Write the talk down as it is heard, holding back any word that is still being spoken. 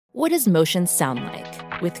What does motion sound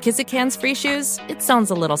like? With Kizikans free shoes, it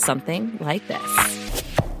sounds a little something like this.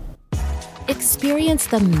 Experience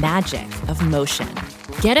the magic of motion.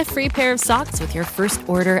 Get a free pair of socks with your first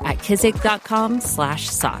order at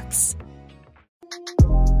kizik.com/socks.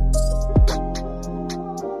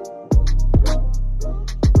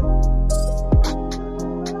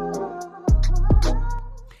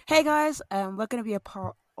 Hey guys, we're going to be a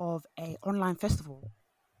part of a online festival.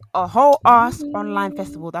 A whole ass online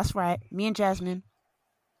festival. That's right. Me and Jasmine.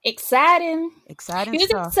 Exciting Who's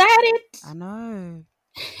stuff. Excited? I know.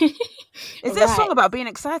 Is there a song about being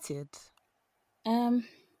excited? I'm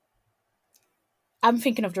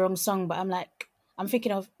thinking of the wrong song, but I'm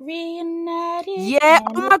thinking of Reunited. Yeah.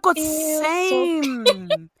 Oh my god, same.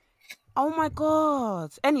 Oh my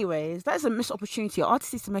god. Anyways, that is a missed opportunity.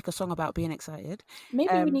 Artists need to make a song about being excited.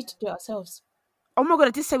 Maybe we need to do it ourselves. Oh my god,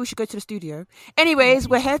 I did say we should go to the studio. Anyways,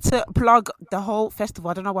 we're here to plug the whole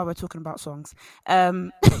festival. I don't know why we're talking about songs.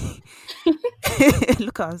 Look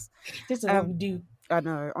at us. This is what we do. I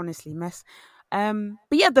know, honestly, mess. But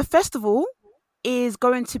yeah, the festival is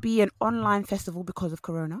going to be an online festival because of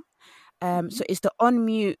Corona. So it's the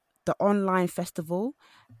Unmute, the online festival.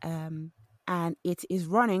 And it is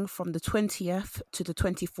running from the 20th to the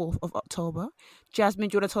 24th of October. Jasmine,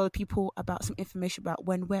 do you want to tell the people about some information about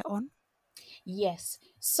when we're on? Yes.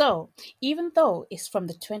 So, even though it's from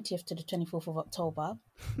the 20th to the 24th of October,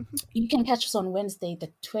 you can catch us on Wednesday,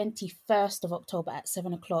 the 21st of October at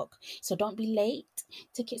 7 o'clock. So don't be late.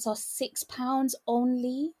 Tickets are £6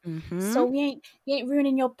 only. Mm-hmm. So we ain't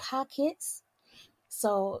ruining your pockets.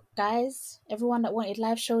 So, guys, everyone that wanted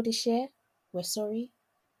live show this year, we're sorry.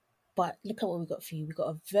 But look at what we got for you. We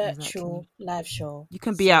got a virtual live show. You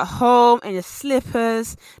can be at home in your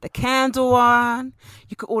slippers, the candle on.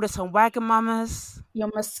 You can order some Wagamamas. Your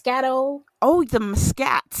Moscato. Oh, the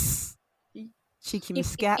Muscats. Cheeky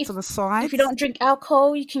Muscats on the side. If you don't drink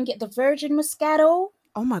alcohol, you can get the Virgin Moscato.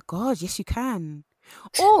 Oh my God, yes you can.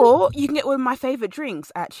 Or you can get one of my favourite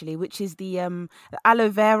drinks, actually, which is the aloe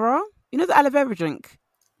vera. You know the aloe vera drink?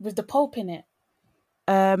 With the pulp in it.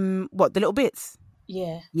 What, the little bits?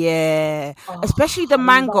 Yeah. Oh, especially the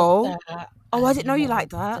mango. Oh, I didn't know you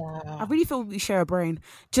like that. that. I really feel we share a brain.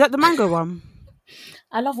 Do you like the mango one?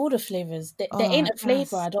 I love all the flavours. There ain't a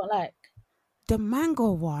flavour I don't like. The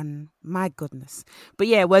mango one, my goodness. But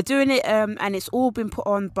yeah, we're doing it and it's all been put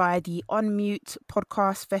on by the Unmute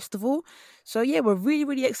Podcast Festival. So yeah, we're really,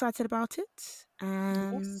 really excited about it.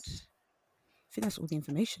 And Yes. I think that's all the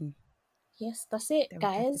information. Yes, that's it, that we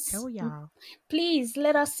have guys. to tell y'all. Please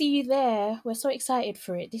let us see you there. We're so excited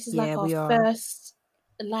for it. This is Yeah, like we our are. first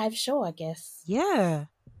live show, I guess. Yeah.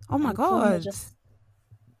 Oh my And Corona God. just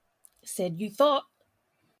said you thought.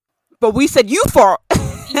 But we said you thought.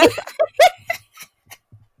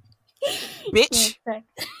 Bitch. Yeah,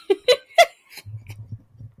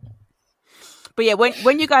 But yeah,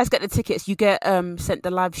 when you guys get the tickets, you get sent the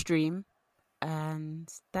live stream. And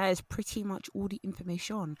that is pretty much all the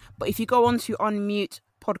information. But if you go on to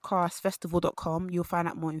unmutepodcastfestival.com, you'll find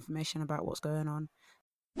out more information about what's going on.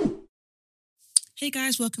 Hey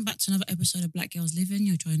guys, welcome back to another episode of Black Girls Living.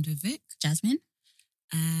 You're joined with Vic, Jasmine.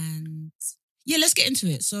 and yeah, let's get into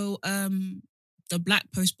it. So, the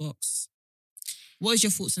Black Postbox. What is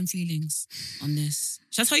your thoughts and feelings on this?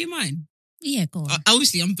 Shall I tell you mine? Yeah, go on.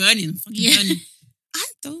 Obviously, I'm burning. I'm fucking burning. I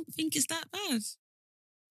don't think it's that bad.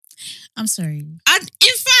 I'm sorry. And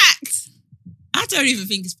in fact, I don't even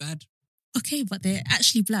think it's bad. Okay, but they're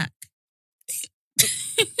actually black.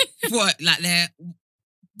 What? Like they're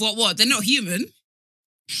what? They're not human.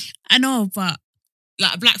 I know, but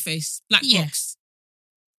Like a blackface, black Yeah. box.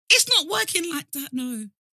 It's not working like that. No,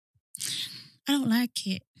 I don't like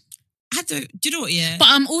it. I don't. Do you know what? Yeah, But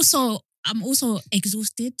I'm also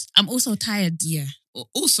exhausted. I'm also tired. yeah.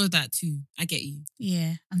 Also that too. I get you.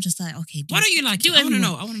 Yeah, I'm just like, okay. Why don't you like do it? I want to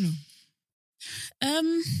anymore. know. I want to know.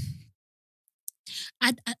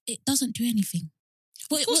 It doesn't do anything.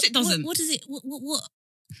 Of course it doesn't. What is it? What?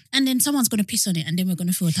 And then someone's gonna piss on it, and then we're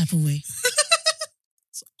gonna feel a type of way.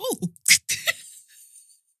 Oh.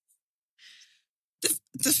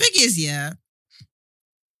 The thing is, yeah.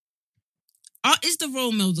 Is the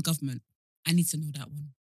role model the government? I need to know that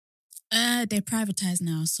one. They're privatized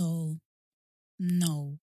now, so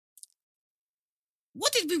no.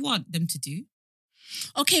 What did we want them to do?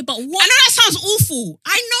 Okay, but I what? know that sounds awful.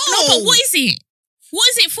 I know. No, but what is it? What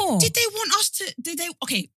is it for? Did they want us to? Did they?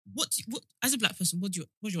 Okay. What? As a black person, what do you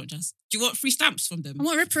want, Jazz? Do you want free stamps from them? I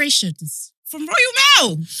want reparations. From Royal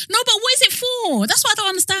Mail? No, but what is it for? That's what I don't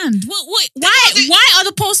understand. Why? Because Why are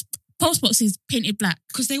the post boxes painted black.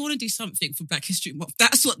 Because they want to do something for Black History Month.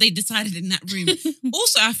 That's what they decided in that room.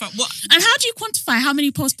 Also, I thought, what? And how do you quantify how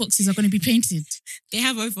many post boxes are going to be painted? They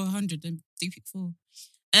have over 100 and they pick 4.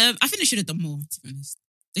 I think they should have done more, to be honest.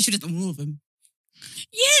 They should have done more of them.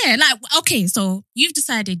 Yeah, like, okay, so you've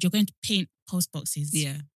decided you're going to paint post boxes.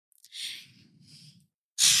 Yeah.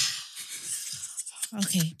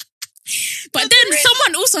 Okay. But then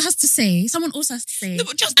someone also has to say, No,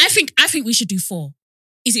 but just... I think we should do 4.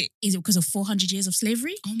 Is it because of 400 years of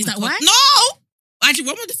slavery? Oh Is that God. why? No! Actually,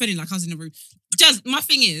 why am I defending like I was in the room? Just, my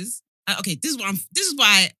thing is, okay, this is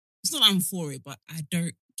why, it's not that I'm for it, but I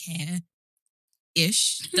don't care.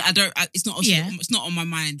 It's not on my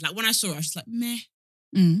mind. Like when I saw it, I was just like, meh.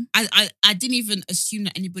 Mm. I didn't even assume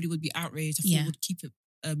that anybody would be outraged. I thought we'd keep it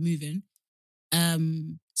moving.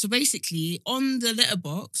 So basically, on the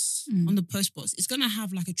letterbox, on the postbox, it's gonna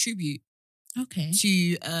have like a tribute,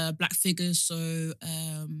 to Black figures. So,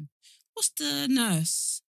 what's the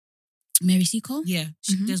nurse? Mary Seacole? Yeah,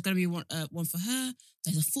 there's gonna be one for her.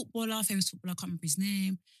 There's a famous footballer. I can't remember his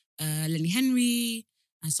name. Lenny Henry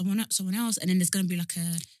and someone else, and then there's gonna be like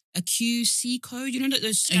a QC code. You know that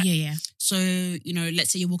those. Yeah. So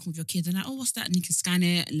let's say you're walking with your kids and like, oh, what's that? And you can scan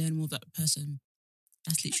it and learn more about the person.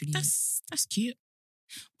 That's literally that's cute.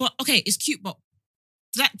 But okay, it's cute, but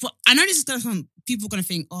I know this is gonna sound, people are gonna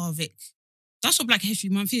think, oh, Vic, that's what Black History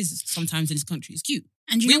Month is sometimes in this country. It's cute.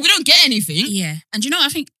 And we don't get anything. Yeah. And I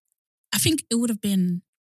think it would have been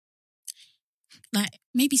like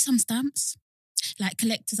maybe some stamps, like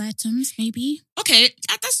collector's items, maybe. Okay,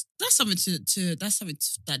 that's something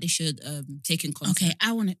that they should take in context. Okay,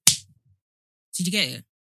 I want it. Did you get it?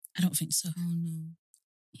 I don't think so. Oh no.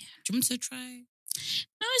 Yeah. Do you want to try?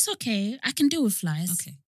 No, it's okay. I can deal with flies.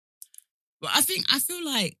 Okay. But I feel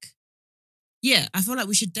like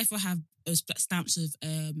we should definitely have stamps of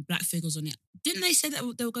Black figures on it. Didn't they say that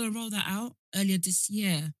they were going to roll that out earlier this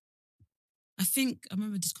year? I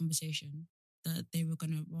remember this conversation that they were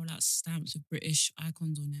going to roll out stamps with British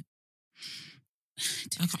icons on it.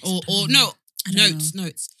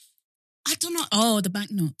 Notes. I don't know. Oh, the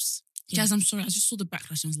banknotes. Yeah. Jazz, I'm sorry. I just saw the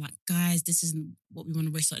backlash and I was like, guys, this isn't what we want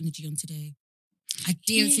to waste our energy on today. I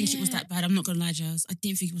didn't think it was that bad. I'm not going to lie, Jazz. I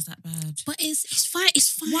didn't think it was that bad. But it's fine. It's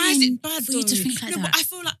fine. Why is it bad for you to think like that? But I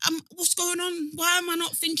feel like, what's going on? Why am I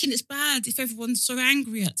not thinking it's bad if everyone's so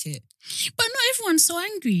angry at it? But not everyone's so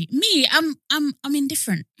angry. Me, I'm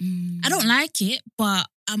indifferent. I don't like it, but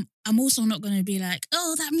I'm also not going to be like,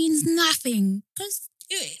 oh, that means nothing, because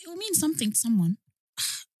it will mean something to someone.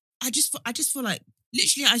 I just feel like,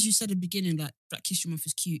 literally, as you said at the beginning, like Black History Month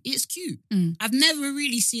is cute. It's cute. I've never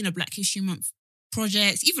really seen a Black History Month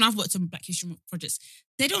project. Even I've worked on Black History Month projects.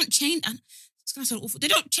 They don't change, and it's gonna sound awful. They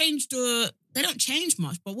don't change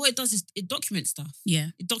much. But what it does is it documents stuff. Yeah,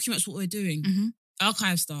 it documents what we're doing,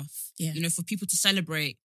 archive stuff. Yeah, for people to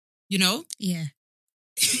celebrate. Yeah.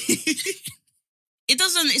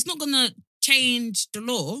 It's not gonna change the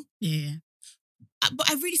law. Yeah. But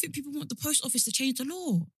I really think people want the post office to change the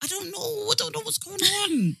law. I don't know what's going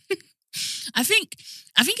on. I think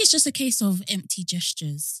it's just a case of empty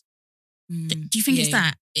gestures. Do you think it's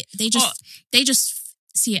that? They just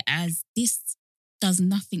see it as, this does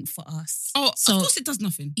nothing for us. Oh, so, of course it does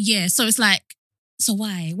nothing. Yeah, so it's like, so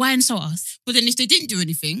why? Why insult us? But then if they didn't do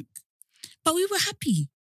anything. But we were happy.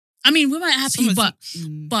 I mean, we weren't happy,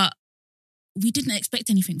 but we didn't expect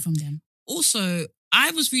anything from them. Also,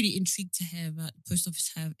 I was really intrigued to hear that the post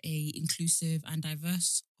office have a inclusive and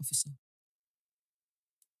diverse officer.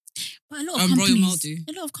 But a lot of companies, Royal Mail do.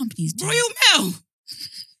 A lot of companies do. Royal Mail?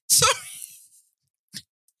 Sorry.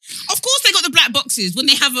 Of course they got the black boxes when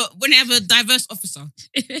they have a diverse officer.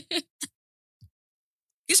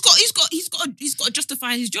 He's got to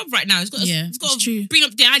justify his job right now. He's got to bring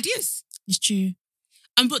up the ideas. It's true.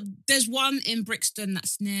 But there's one in Brixton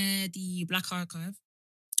that's near the Black Archive.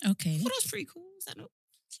 Okay. Well, that's pretty cool. Is that not?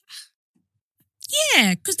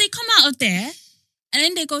 Yeah, because they come out of there and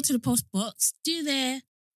then they go to the post box, do their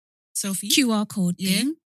selfie QR code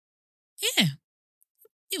thing. Yeah.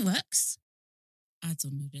 It works. I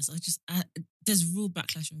don't know this. There's real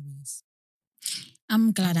backlash over this.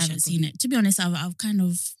 I'm glad I haven't seen it. To be honest, I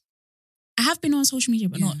have been on social media,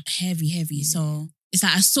 but not heavy. Yeah. So it's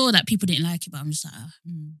like I saw that people didn't like it, but I'm just like,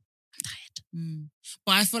 I'm tired.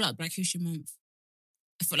 But I feel like Black History Month,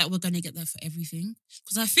 I feel like we're going to get there for everything.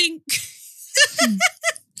 Because I think...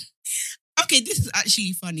 Okay, this is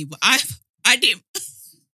actually funny, but I didn't...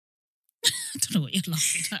 I don't know what you're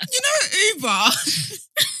laughing at. You know Uber?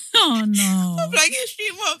 Oh, no. For Black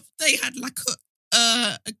History Month, they had like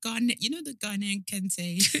a Ghanaian... You know the Ghanaian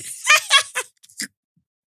Kente?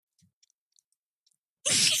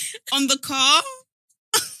 On the car?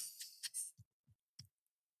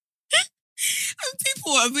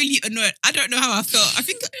 people are really annoyed. I don't know how I felt. I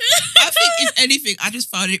think if anything, I just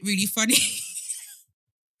found it really funny.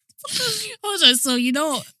 Hold on, so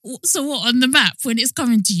so what on the map when it's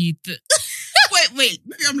coming to you? Wait,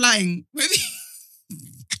 maybe I'm lying. Maybe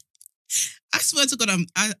I swear to God,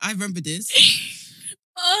 I remember this.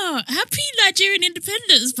 Oh, happy Nigerian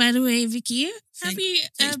independence, by the way, Vicky. Happy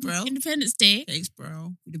thanks, bro. Independence Day. Thanks,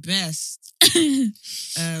 bro. You're the best.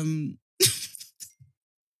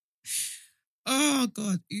 Oh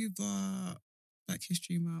God, Uber, Black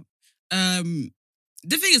History Month.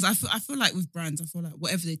 The thing is, I feel like with brands, I feel like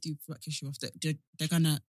whatever they do for Black History Month,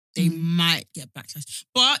 they might get backlash.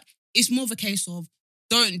 But it's more of a case of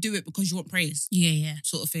don't do it because you want praise. Yeah.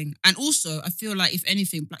 Sort of thing. And also, I feel like if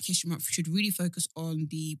anything, Black History Month should really focus on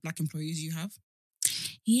the Black employees you have.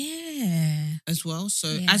 Yeah. As well.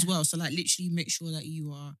 So like literally make sure that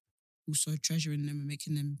you are also treasuring them and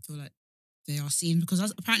making them feel like they are seen, because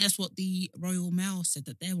apparently that's what the Royal Mail said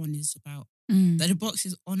that their one is about. That the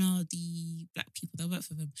boxes honour the Black people that work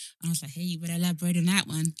for them. And I was like, hey, you better elaborate on that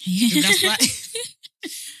one. Yeah. That's why.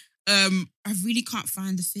 I really can't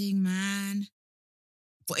find the thing, man.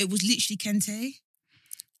 But it was literally Kente.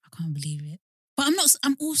 I can't believe it. But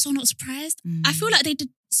I'm also not surprised. I feel like they did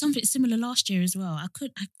something similar last year as well. I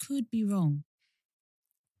could be wrong.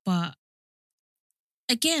 But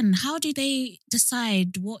again, how do they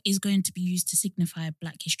decide what is going to be used to signify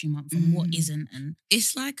Black History Month and what isn't? And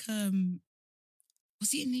it's like,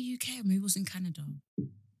 was it in the UK or maybe it was in Canada,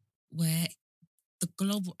 where the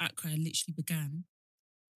global outcry literally began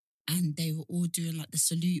and they were all doing like the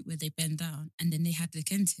salute where they bend down and then they had the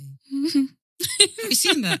Kente. Have you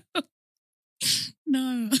seen that?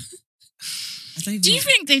 No. I don't even Do you know.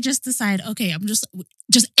 think they just decide, okay, I'm just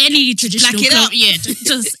any traditional Black it clothes? up. Yeah,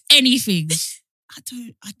 just anything.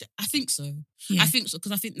 I think so. Yeah. I think so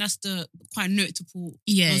because I think that's the quite notable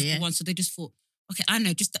Yeah. one. So they just thought, okay, I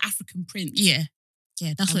know, just the African print. Yeah,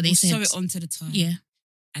 that's and what they we'll said. sew it onto the tie. Yeah.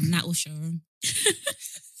 And that will show them.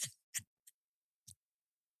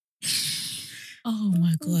 Oh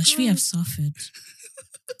my gosh, we have suffered.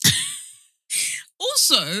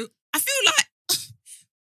 Also, I feel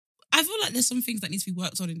like there's some things that need to be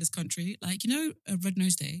worked on in this country. Like, a Red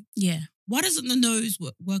Nose Day. Yeah. Why doesn't the nose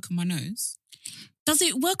work on my nose? Does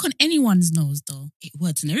it work on anyone's nose though? It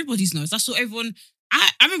works on everybody's nose. That's what everyone. I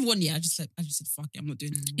remember one year I just said, fuck it, I'm not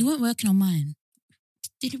doing it It anymore. weren't working on mine.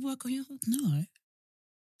 Did it work on yours? No.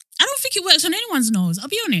 I don't think it works on anyone's nose. I'll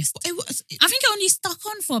be honest. It was. I think it only stuck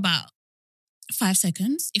on for about 5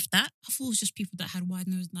 seconds, if that. I thought it was just people that had wide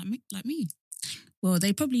nose like me. Well,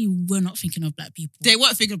 they probably were not thinking of Black people. They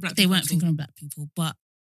weren't thinking of Black They people. weren't thinking of Black people, but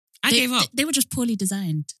I gave up. They were just poorly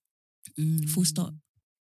designed. Full stop.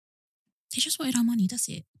 They just wanted our money, that's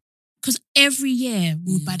it. Because every year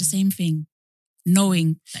we would buy the same thing,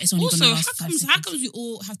 knowing that it's only going to Also, last 5 seconds. how comes we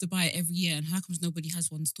all have to buy it every year and how comes nobody has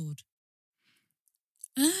one stored?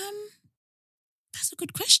 That's a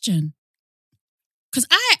good question. Because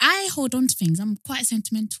I hold on to things. I'm quite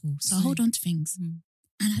sentimental, so I hold on to things. And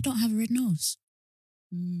I don't have a red nose.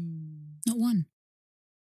 Not one.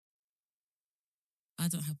 I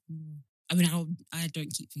don't have one. I mean, I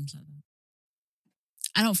don't keep things like that.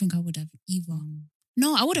 I don't think I would have either.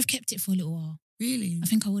 No, I would have kept it for a little while. Really? I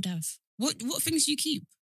think I would have. What things do you keep?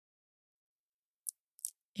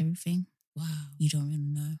 Everything. Wow. You don't really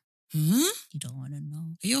know. Huh? You don't want to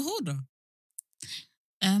know. Are you a hoarder?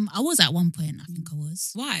 I was at one point. I think I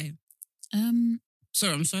was. Why?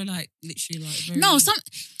 Sorry, I'm so literally very... No,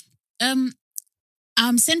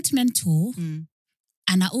 I'm sentimental, and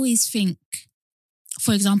I always think,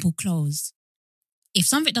 for example, clothes. If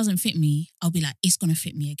something doesn't fit me, I'll be like, it's gonna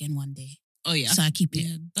fit me again one day. Oh yeah. So I keep it.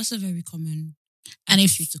 Yeah, that's a very common. And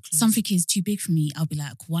if attitude to clothes. something is too big for me, I'll be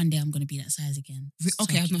like, one day I'm gonna be that size again.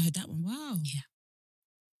 Okay, So I've not heard that one. Wow. Yeah.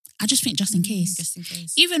 I just think just in case. Just in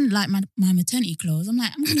case. Even like my maternity clothes, I'm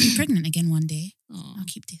like, I'm gonna be pregnant again one day. Oh, I'll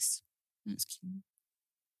keep this. that's cute.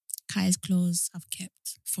 Kai's clothes I've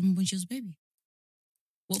kept. From when she was a baby.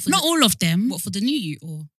 What for? Not all of them. What for the new you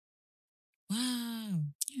or? Wow.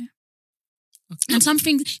 Yeah. Okay. And some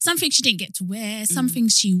things she didn't get to wear. Some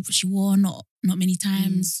things she wore not many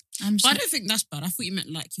times. I'm just But I like, don't think that's bad. I thought you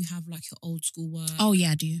meant like you have like your old school work. oh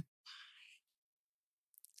yeah, I do.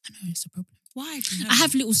 I know it's a problem. Why? Do you I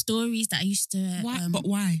have little stories that I used to. Why? But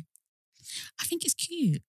why? I think it's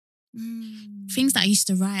cute. Things that I used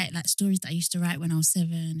to write, like stories that I used to write when I was 7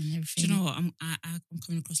 and everything. Do you know what? I'm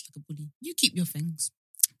coming across like a bully. You keep your things.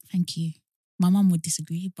 Thank you. My mum would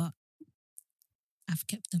disagree, but I've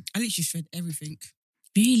kept them. I literally shred everything.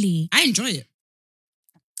 Really? I enjoy it.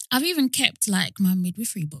 I've even kept like my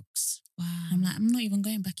midwifery books. Wow. I'm like, I'm not even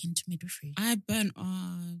going back into midwifery. I burnt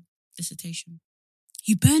our dissertation.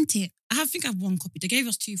 You burnt it. I think I have one copy. They gave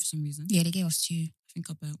us 2 for some reason. Yeah, they gave us 2. I think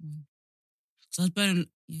I burnt one. So I was burning.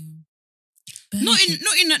 Yeah. Burnt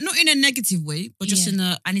Not in a negative way, but just Yeah. in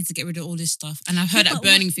a I need to get rid of all this stuff. And I've heard Yeah, that but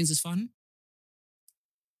burning things is fun.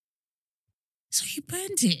 So you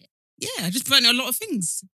burnt it. Yeah, I just burnt a lot of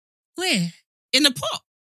things Where? in the pot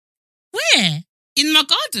Where? in my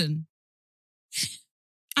garden.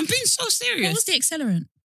 I'm being so What serious. was the accelerant?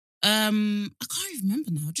 I can't even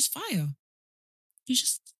remember now. Just fire. You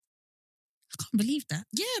just... I can't believe that.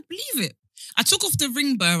 Yeah, believe it. I took off the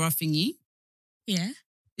ring bearer thingy. Yeah.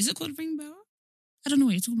 Is it called ring bearer? I don't know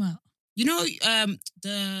what you're talking about. You know,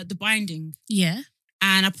 the binding. Yeah.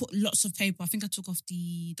 And I put lots of paper. I think I took off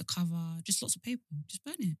the cover. Just lots of paper. Just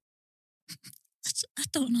burn it. I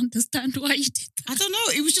don't understand why you did that. I don't know.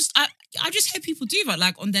 It was just I just heard people do that.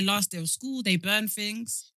 Like on their last day of school, they burn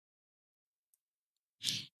things.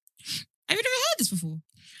 Have you never heard this before?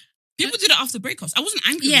 People do that after breakups. I wasn't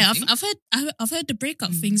angry. Yeah, or anything. I've heard the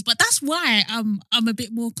breakup things, but that's why I'm a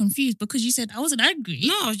bit more confused because you said I wasn't angry.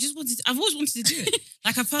 No, I've always wanted to do it.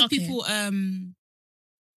 Like I've heard Okay. people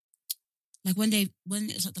like when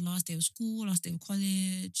it's like the last day of school, last day of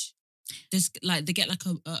college, there's like they get like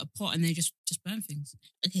a pot and they just burn things.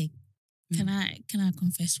 Okay. Can I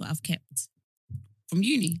confess what I've kept From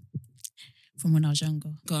uni. from when I was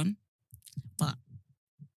younger? Gone. But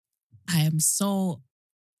I am so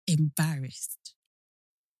embarrassed.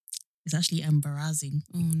 It's actually embarrassing.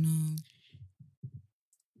 Oh no.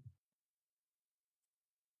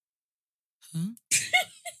 Huh?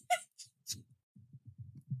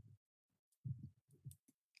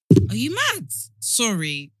 Are you mad?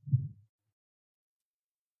 Sorry.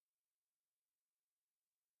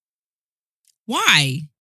 Why?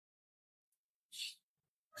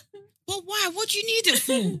 But why? What do you need it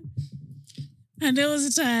for? And there was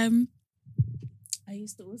a time I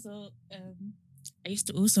used to also Can you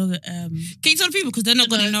tell the people because they're not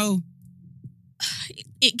gonna know?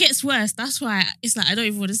 it gets worse. That's why it's like I don't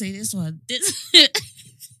even want to say this one.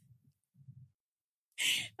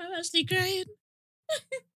 I'm actually crying.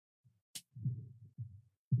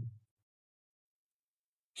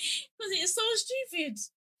 Because it's so stupid.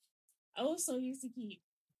 I also used to keep.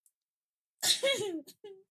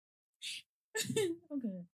 I'm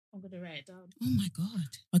gonna write it down. Oh my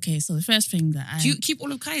god! Okay, so the first thing that Do you keep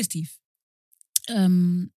all of Kaya's teeth?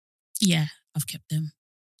 yeah, I've kept them.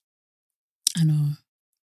 I know,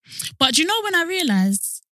 but do you know when I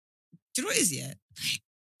realized? Do you know what it is yet?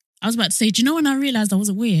 I was about to say, do you know when I realized I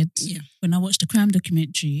wasn't weird? Yeah. When I watched the crime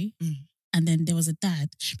documentary, Mm. and then there was a dad.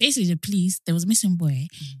 Basically, the police, there was a missing boy,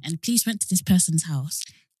 and the police went to this person's house,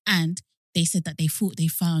 and they said that they thought they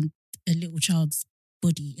found a little child's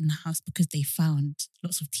body in the house because they found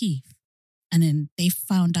lots of teeth. And then they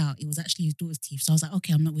found out it was actually his daughter's teeth. So I was like,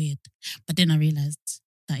 okay, I'm not weird. But then I realized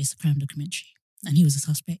that it's a crime documentary and he was a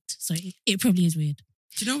suspect. So it probably is weird.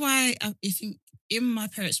 Do you know why I think in my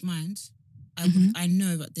parents' mind, I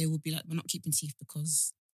know that they will be like, we're not keeping teeth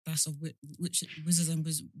because that's a wizards and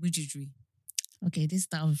wizardry. Okay, this is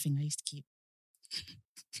the other thing I used to keep.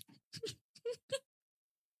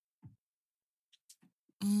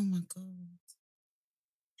 Oh my god.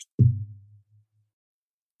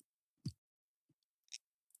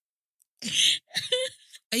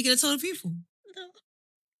 Are you gonna tell the people? No.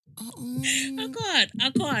 Oh. I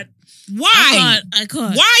can't. Why? I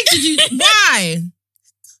can't. Why did you? Why?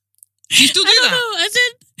 Do you still do I don't that? know. I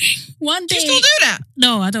said one day. Do you still do that?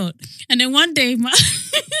 No, I don't. And then one day,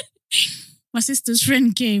 my sister's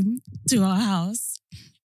friend came to our house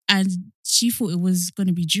and she thought it was going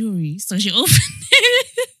to be jewelry. So she opened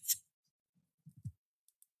it.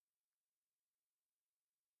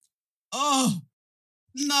 Oh,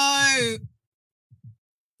 no.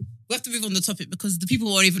 We have to move on the topic because the people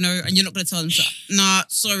won't even know and you're not going to tell them. So, nah,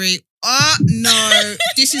 sorry. No.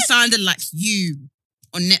 This is sounding like you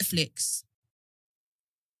on Netflix.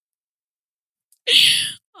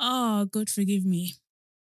 Oh, God forgive me.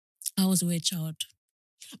 I was a weird child.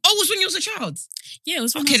 Oh, it was when you was a child? Yeah, it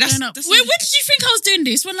was when Okay, I was growing up. that's- Wait, when did you think I was doing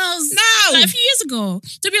this? When I was No. like a few years ago.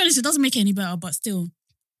 To be honest, it doesn't make it any better, but still.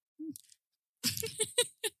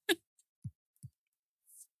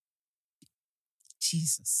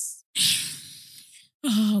 Jesus.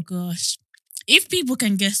 Oh gosh. If people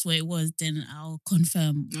can guess what it was, then I'll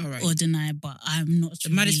confirm All right. or deny, but I'm not The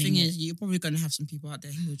maddest thing revealing is you're probably going to have some people out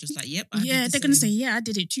there who are just like, yep, I it. did Yeah, the they're going to say, same. yeah, I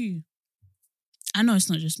did it too. I know it's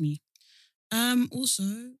not just me. Also,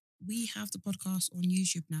 we have the podcast on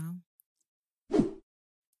YouTube now.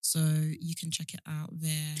 So you can check it out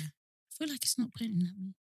there. I feel like it's not pointing at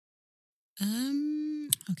me. Um,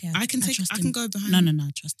 Okay, I can trust I him. can go behind. No,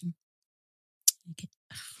 trust him. Okay.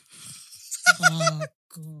 Oh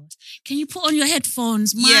God. Can you put on your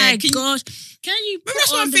headphones? Yeah, My can you- God. Can you put Maybe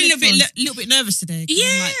that's why on I'm the feeling headphones? a little bit nervous today. 'Cause I'm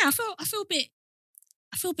Yeah, like, I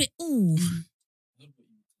feel a bit, ooh.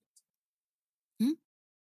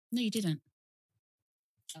 No, you didn't.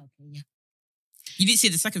 Okay, yeah. you didn't see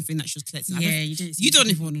the second thing that she was collecting. I Yeah, don't- you didn't see you it. don't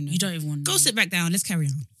even want to know. You don't even want to Go know. sit back down. Let's carry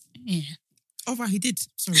on. Yeah. Oh, right, he did.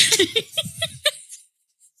 Sorry.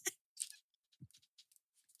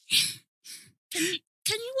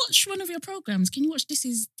 Can you watch one of your programs? Can you watch This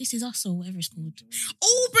Is Us or whatever it's called?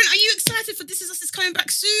 Oh, Brent, are you excited for This Is Us? It's coming back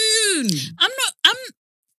soon. I'm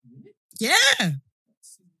Yeah.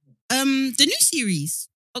 The new series,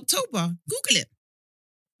 October. Google it.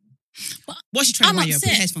 But What's your trying I'm to Put upset.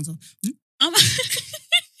 your headphones on. I'm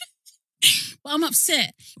but I'm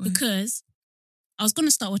upset Why? because I was gonna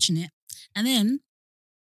start watching it, and then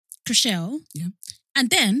Chriselle, Yeah. and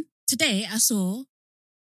then today I saw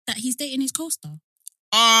that he's dating his co-star.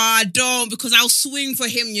 Ah, don't, because I'll swing for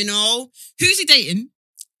him, you know. Who's he dating?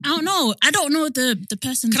 I don't know. I don't know the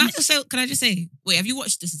person. Can I just say, wait, have you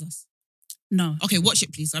watched This Is Us? No. Okay, watch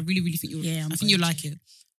it, please. I really, really think Yeah, I'm I think you'll going like to. it.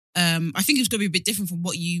 I think it's gonna be a bit different from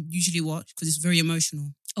what you usually watch because it's very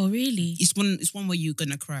emotional. Oh, really? It's one where you're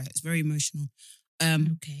gonna cry. It's very emotional.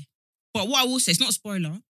 Okay. But what I will say, it's not a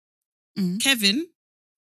spoiler. Mm. Kevin,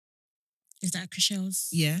 Is that Chriselle's?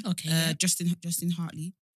 yeah, Okay. Yeah. Justin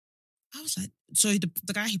Hartley. I was like, so the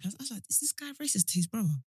guy he plays, I was like, is this guy racist to his brother?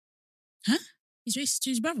 He's racist to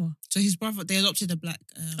his brother. So his brother, they adopted a black.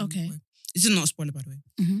 Okay. boy. This is not a spoiler, by the way.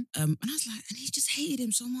 Mhm. And I was like, and he just hated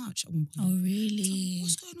him so much at one point. Oh, I was like, really?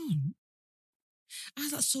 what's going on? I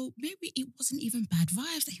was like, so maybe it wasn't even bad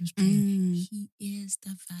vibes that he was playing. Mm. He is the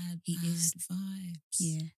vibe. He is. vibes.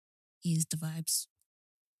 Yeah. He is the vibes.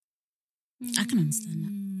 I can understand that.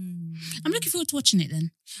 that. I'm looking forward to watching it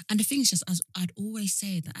then. And the thing is, just as I'd always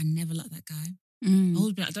say that I never liked that guy. Mm. I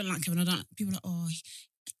always be like, I don't like Kevin. I don't. People are like, oh,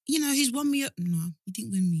 he's won me. No, he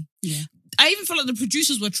didn't win me. Yeah. I even felt like the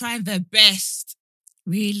producers were trying their best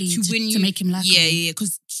Really? to win you. To make him like Yeah,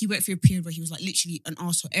 because he went through a period where he was like literally an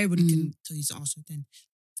arsehole. Everybody Mm. can tell he's an arsehole. Then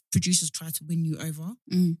producers tried to win you over,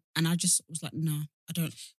 Mm. and I just was like, nah, I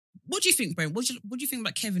don't. What do you think, Brent? What do you think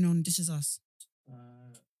about Kevin on This Is Us? I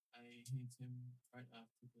hate him right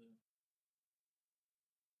after the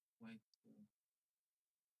white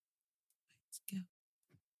girl.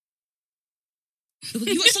 Because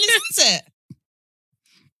you watch Selling Sunset.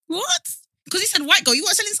 What? Because he said white girl. You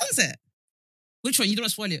watch Selling Sunset. Which one? You don't want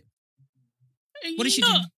to spoil it. What did she do?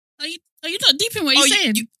 Are you not deep in what you're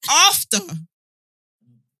saying? After.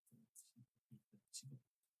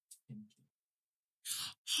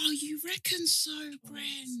 Oh, you reckon so,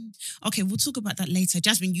 Bren? Okay, we'll talk about that later.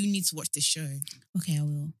 Jasmine, you need to watch this show. Okay, I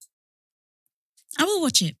will. I will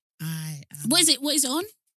watch it. What is it? What is it on?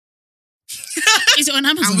 Is it on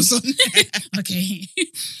Amazon? Amazon. Okay.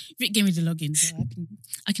 Vic gave me the login, so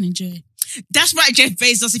I can enjoy. That's right, Jeff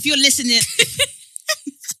Bezos. If you're listening,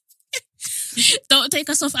 Don't take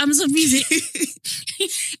us off Amazon Music.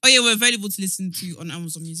 oh yeah, we're available to listen to on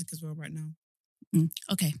Amazon Music as well right now.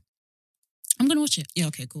 Okay. I'm gonna watch it. Yeah,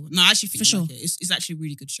 okay, cool. No, I actually think For sure. like it. It's actually a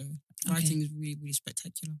really good show. Writing is really, really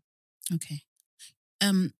spectacular. Okay.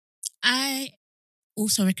 I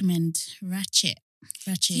also recommend Ratchet.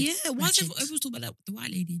 Yeah, why is Ratchet. everyone talking about the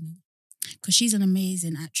white lady in it? Because she's an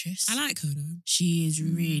amazing actress. I like her though. She is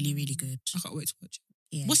really, really good. I can't wait to watch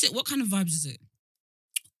it. Yeah. What's it? What kind of vibes is it?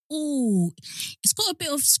 Oh, it's got a bit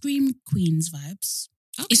of Scream Queens vibes.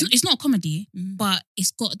 Okay. It's not a comedy, Mhm. but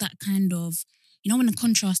it's got that kind of, when the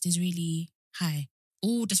contrast is really high.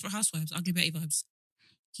 Oh, Desperate Housewives, Ugly Betty vibes.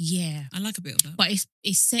 Yeah. I like a bit of that. But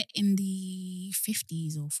it's set in the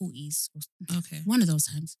 50s or 40s, or Okay. one of those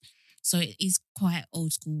times. So it is quite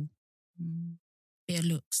old school, Mm, bit of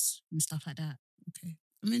looks and stuff like that. okay.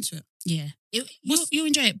 I'm into it. Yeah. You'll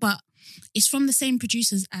enjoy it, but it's from the same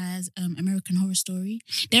producers as American Horror Story.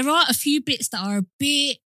 There are a few bits that are a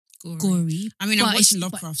bit gory. I mean, but I'm watching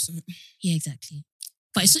it's- Lovecraft, so Yeah, exactly.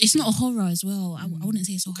 But it's not a horror as well. I wouldn't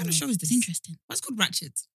say it's a What horror. kind of show is this? It's interesting. what's called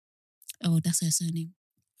Ratchet? Oh, that's her surname.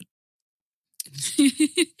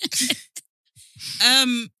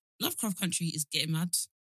 Lovecraft Country is getting mad.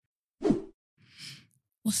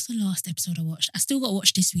 What's the last episode I watched? I still got to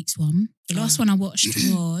watch this week's one. The last Oh. one I watched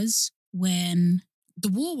was when The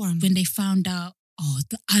war one. they found out. Oh,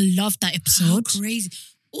 I loved that How episode. crazy.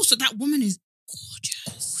 Also, that woman is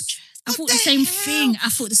gorgeous. I What thought the the same hell? thing. I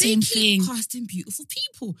thought the They same keep thing. casting beautiful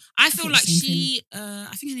people. I feel thought like the same she,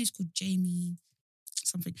 I think her name's called Jamie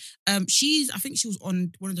something. I think she was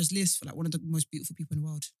on one of those lists for like one of the most beautiful people in the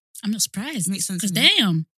world. I'm not surprised. It makes sense. Because to me.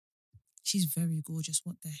 damn. She's very gorgeous.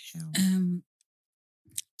 What the hell?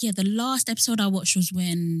 Yeah, the last episode I watched was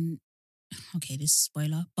when okay, this is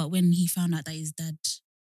spoiler, but when he found out that his dad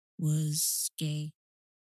was gay,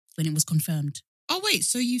 when it was confirmed. Oh wait,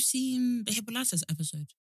 so you've seen the Hippolytus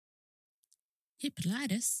episode?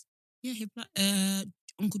 Hippolytus? Yeah,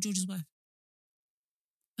 Uncle George's wife.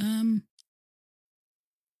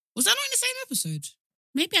 Was that not in the same episode?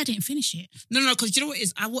 Maybe I didn't finish it. No, because you know what it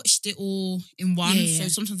is? I watched it all in one, Yeah. so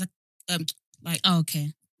sometimes Oh,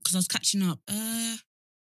 okay. because I was catching up.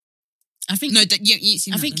 I think No, you ain't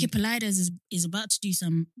seen I that think then. Hippolytus is about to do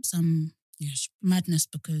some Yeah, madness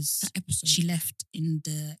because that episode. she left in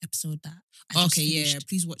the episode that I just Okay, yeah, finished.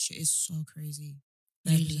 please watch it. It's so crazy.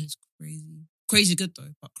 That Really? episode's crazy. Crazy good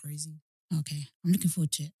though, but crazy. Okay, I'm looking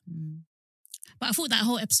forward to it. But I thought that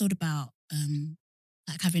whole episode about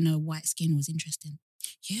like having a white skin was interesting.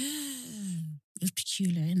 Yeah. It was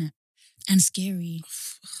peculiar, innit? And scary.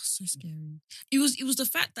 So scary. It was the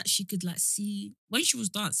fact that she could like see when she was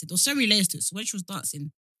dancing. There was so many layers to it. So when she was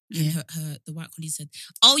dancing, and Yeah. the white colleague said,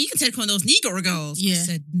 "Oh, you can take one of those Negro girls." I Yeah.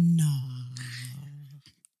 said, "Nah."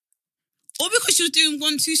 Or because she was doing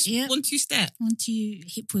 1 2 Yeah. 1 2 step. Want to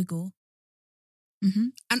hip wiggle. Mm-hmm.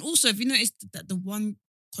 And also, have you noticed that the one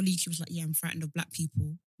colleague who was like, "Yeah, I'm frightened of black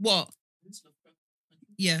people." What?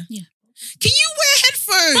 Yeah. Yeah. Can you wear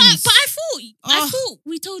headphones? But I Oh. thought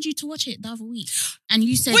we told you to watch it the other week, and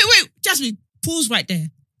you said, Wait, Jasmine, pause right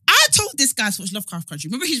there. I told this guy to watch Lovecraft Country.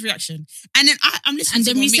 Remember his reaction? And then I'm listening And to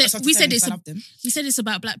then him we on Meet said- Us After we 10 said because it's I love them. we said it's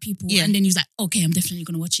about black people, Yeah. and then he was like, okay, I'm definitely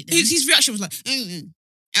gonna watch it then. His reaction was like,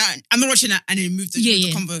 I'm not watching that. And then he moved the, Yeah,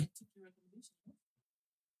 moved the yeah. convo.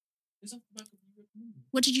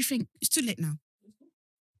 What did you think? It's too late now.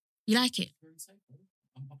 You like it?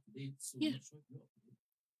 Yeah.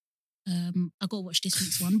 I gotta watch this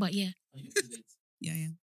week's one, but yeah. Yeah.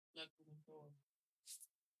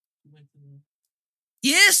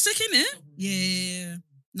 Yeah, sick, innit? Yeah.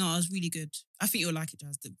 No, it was really good. I think you'll like it,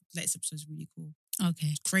 Jazz. The latest episode is really cool.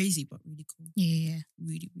 Okay. Crazy, but really cool. Yeah.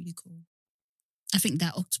 Really, really cool. I think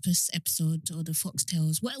that octopus episode or the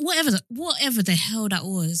foxtails, whatever the hell that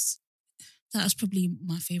was probably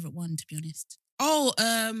my favorite one, to be honest. Oh,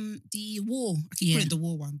 the war. I keep calling it the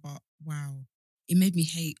war one, but wow. It made me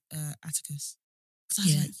hate Atticus. Because I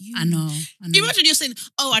was Yeah, like, I know. Imagine you're saying,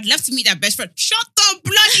 "Oh, I'd love to meet that best friend." Shut the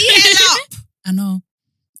bloody hell up! I know.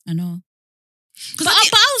 But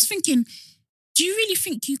I was thinking, do you really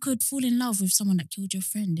think you could fall in love with someone that killed your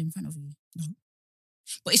friend in front of you? No.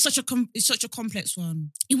 But it's such a complex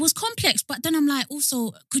one. It was complex, but then I'm like,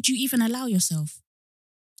 also, could you even allow yourself?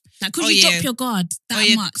 Like, could Oh, you yeah. drop your guard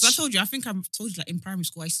that much? Because I think I told you, like in primary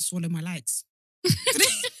school, I used to swallow my likes. Did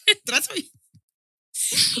I tell you?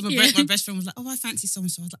 Because my best friend was like, "Oh, I fancy someone,"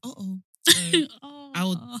 so I was like, "Oh." So I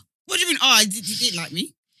would. What do you mean? Oh, you didn't like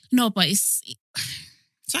me? No, but it's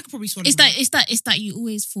So I could probably swallow. it's that you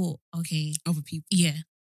always thought, okay, other people. yeah.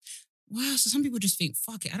 Wow. So some people just think,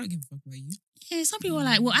 "Fuck it, I don't give a fuck about you." Yeah, some people are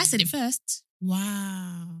like, well, I said it first.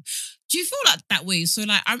 Wow. Do you feel like that way? So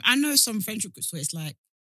like, I know some friendship groups where it's like,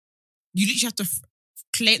 you literally have to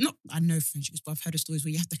claim. Not I know friendships, but I've heard of stories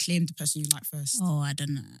where you have to claim the person you like first. Oh, I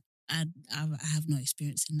don't know. I have no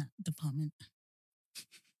experience in that department.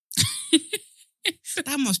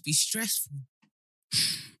 That must be stressful.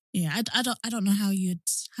 Yeah, I don't know how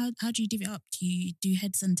how do you divvy it up? Do you do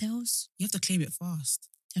heads and tails? You have to claim it fast.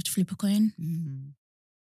 You have to flip a coin.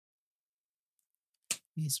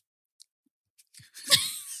 Yes.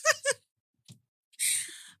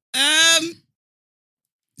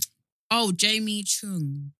 Oh, Jamie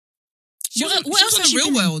Chung. She What was else on has she Real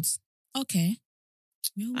been in? World. Okay.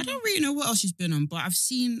 I don't really know what else she's been on, but I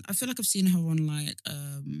feel like I've seen her on like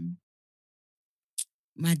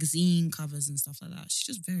magazine covers and stuff like that. She's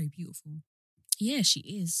just very beautiful. Yeah, she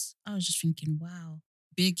is. I was just thinking, wow,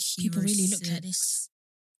 Big Hero people really look 6, like this.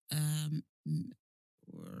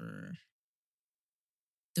 Or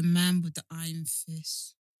The Man with the Iron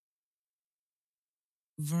Fist,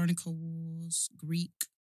 Veronica Wars, Greek.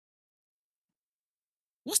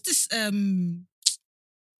 What's this? I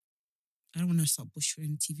don't want to start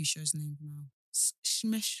butchering TV shows name now.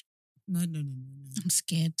 Shmesh? No. I'm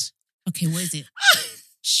scared. Okay, what is it?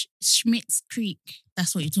 Schmidt's Creek.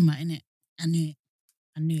 That's what you're talking about, innit? I knew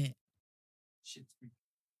it.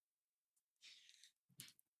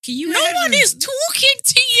 Can you? No one is talking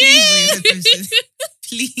to you.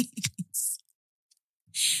 Please.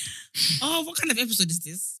 Oh, what kind of episode is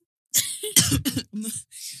this?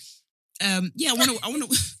 Yeah, I want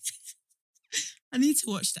to. I need to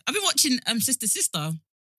watch that. I've been watching Sister Sister.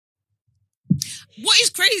 What is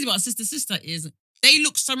crazy about Sister Sister is they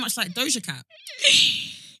look so much like Doja Cat.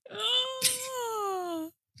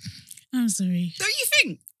 Oh, I'm sorry. Don't you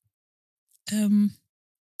think?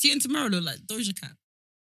 Tia and Tamara look like Doja Cat.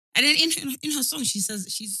 And then in her song, she says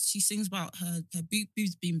she sings about her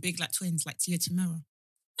boobs being big like twins, like Tia Tamara.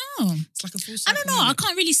 Oh, It's like a full I circle don't know. I moment.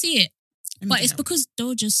 can't really see it, Let me but get it's it up. because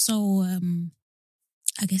Doja's so,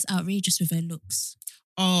 I guess, outrageous with her looks.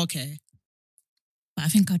 Oh, okay. But I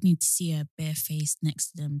think I'd need to see her bare face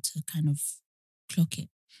next to them to kind of clock it.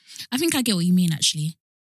 I think I get what you mean, actually.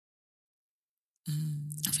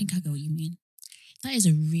 I think I get what you mean. That is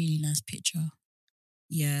a really nice picture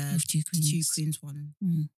Yeah, of two queens. Two Queens one.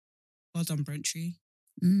 Mm. Well done, Brentry.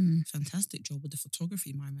 Mm. Fantastic job with the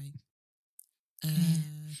photography, my mate.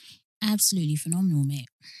 Absolutely phenomenal, mate.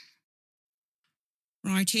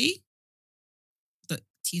 Righty. The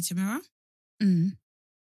Tia Tamara. Mm.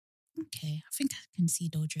 Okay, I think I can see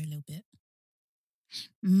Doja a little bit.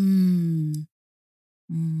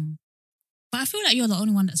 But I feel like you're the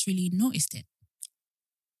only one that's really noticed it.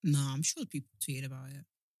 No, I'm sure people tweeted about it.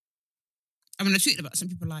 I mean, I tweeted about it. Some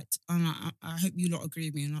people liked. And I hope you lot agree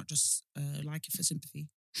with me and not just like it for sympathy.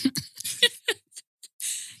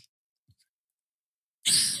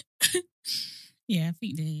 Yeah,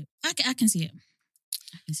 I think I can see it.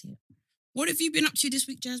 I can see it. What have you been up to this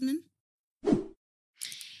week, Jasmine?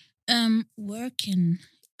 Working.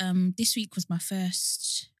 This week was my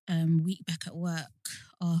first week back at work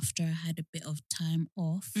after I had a bit of time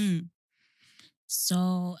off.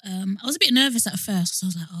 So I was a bit nervous at first because I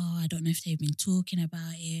was like, oh, I don't know if they've been talking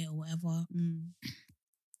about it or whatever.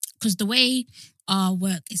 Because the way our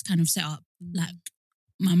work is kind of set up, like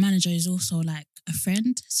my manager is also like a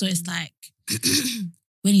friend. So it's like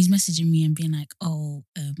when he's messaging me and being like, oh,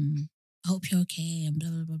 I hope you're okay and blah,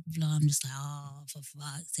 blah, blah, blah, blah. I'm just like, oh, for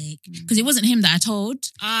fuck's sake. Because it wasn't him that I told.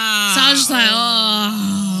 So I was just like,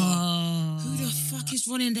 oh. Who the fuck is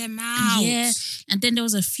running their mouths? Yeah. And then there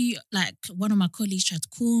was a few, like one of my colleagues tried to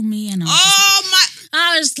call me and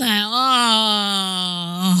I was like,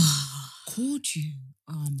 oh. Called you?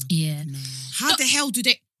 Oh my God. Yeah. No. How the hell do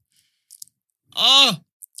they? Oh.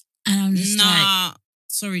 And I'm just like.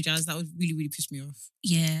 Sorry, Jazz. That would really, really piss me off.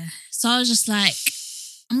 Yeah. So I was just like,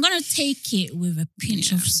 I'm going to take it with a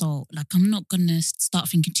pinch of salt. Like, I'm not going to start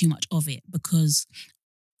thinking too much of it because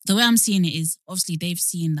the way I'm seeing it is obviously they've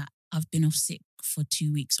seen that I've been off sick for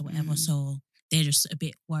 2 weeks or whatever. So they're just a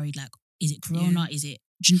bit worried. Like, is it corona? Is it...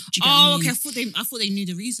 Do you get what I mean? Okay. I thought they knew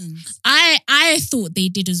the reasons. I thought they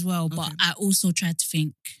did as well, but Okay. I also tried to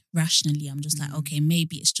think rationally. I'm just like, okay,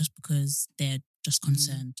 maybe it's just because they're just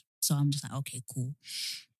concerned. So I'm just like, okay, cool.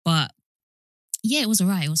 But yeah, it was all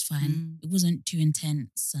right. It was fine. It wasn't too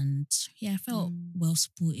intense. And yeah, I felt well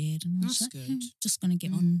supported. And I was That's like, good. just going to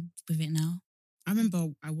get on with it now. I remember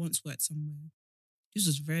I once worked somewhere. This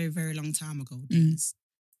was a very, very long time ago, days.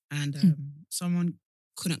 And someone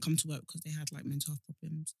couldn't come to work because they had like mental health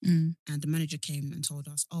problems. And the manager came and told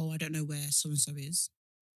us, oh, I don't know where so-and-so is.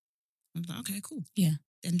 I was like, okay, cool. Yeah.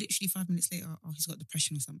 Then literally 5 minutes later, oh, he's got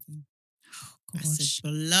depression or something. Gosh. I said,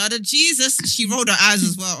 blood of Jesus. She rolled her eyes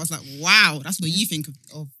as well. I was like, wow, that's what you think of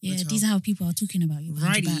Yeah, mental these are health. how people are talking about you.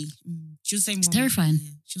 behind your Righty. back. She was saying It's terrifying.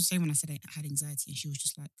 She was saying when I said I had anxiety and she was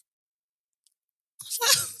just like, I was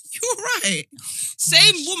like, you're right.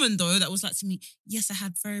 Same woman though that was like to me, yes, I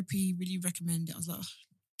had therapy, really recommend it. I was like, oh,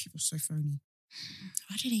 people are so phony.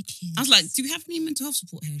 Why do they do this? I was like, do we have any mental health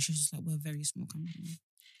support here? She was just like, we're a very small company.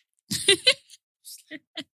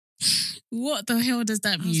 What the hell does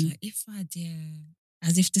that I was mean? like, if I dare.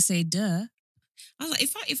 As if to say, duh. I was like,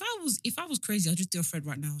 if I was crazy, I'll just do a thread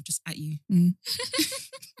right now, just at you.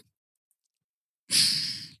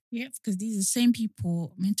 Yep, because these are the same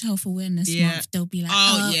people, mental health awareness Yeah. month, they'll be like,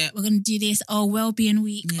 Yeah. we're going to do this. Oh, well-being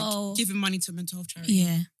week. Yeah, Oh, giving money to a mental health charity.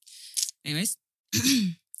 yeah. Anyways.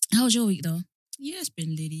 How was your week though? Yeah, it's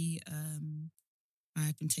been litty.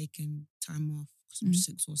 I've been taking time off because I'm just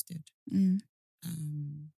exhausted.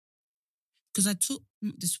 Because I took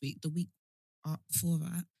not this week, the week before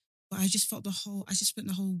that, but I just spent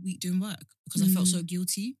the whole week doing work because I felt so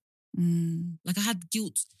guilty. Like I had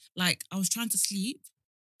guilt. Like I was trying to sleep,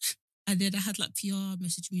 and then I had like PR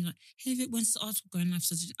message me like, "Hey Vic, when's this article going live?"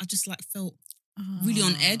 So I just like felt really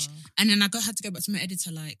on edge, and then had to go back to my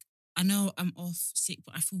editor. Like I know I'm off sick,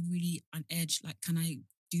 but I feel really on edge. Like, can I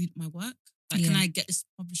do my work? Like, can I get this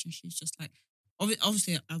published? And she's just like,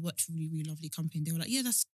 obviously, I worked for a really, really lovely company. And they were like, yeah,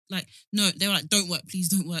 that's like, no, they were like, don't work, please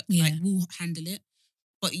don't work. Yeah. Like, we'll handle it.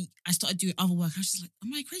 But I started doing other work. I was just like,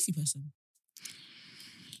 am I a crazy person?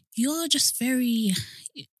 You're just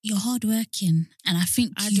you're hardworking. And I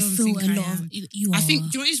think I you don't feel think a I lot am. of, you are. I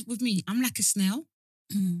think, do you know what it is with me? I'm like a snail.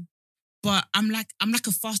 But I'm like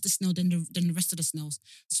a faster snail than the rest of the snails.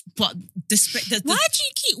 But Why do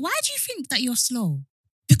you think that you're slow?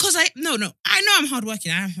 Because I know I'm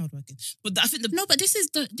hardworking. I am hardworking. But I think No, but this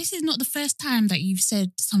is not the first time that you've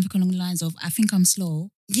said something along the lines of, I think I'm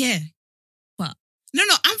slow. yeah. But No,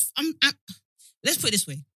 I'm let's put it this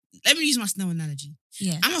way. Let me use my snail analogy.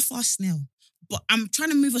 yeah. I'm a fast snail, but I'm trying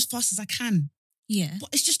to move as fast as I can. Yeah. But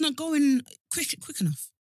it's just not going quick enough.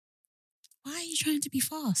 Why are you trying to be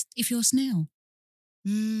fast if you're a snail?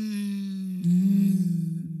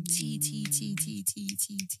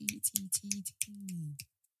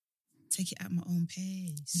 Take it at my own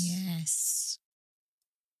pace. Yes.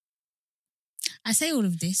 I say all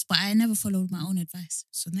of this, but I never followed my own advice.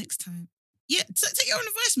 So next time, take your own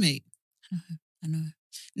advice, mate. I know.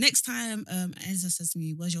 Next time, Ezra says to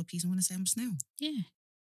me, "Where's your piece?" I want to say I'm a snail. Yeah.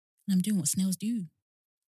 And I'm doing what snails do.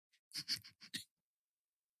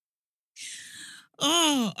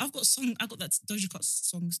 Oh, I got that Doja Cat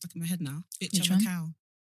song stuck in my head now. Bitch, Which I'm one? a cow.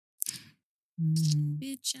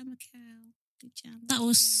 Bitch, I'm a cow. Bitch, I'm a That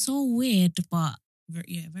was cow. so weird, but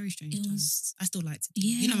Very strange. it time. was. I still liked it.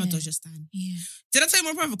 Yeah. You know my Doja stan. Yeah. Did I tell you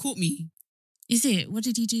my brother caught me? Is it? What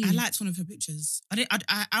did he do? I liked one of her pictures.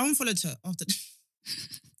 I unfollowed her after.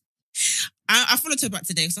 I followed her back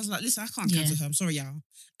today because I was like, listen, I can't cancel her. I'm sorry, y'all.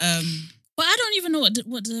 But I don't even know what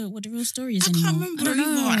the real story is I anymore. can't remember I don't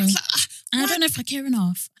know. either. I was like, And I don't know if I care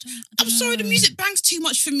enough. I'm sorry, the music bangs too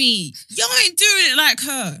much for me. Y'all ain't doing it like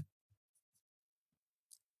her.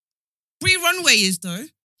 Bree Runway is though.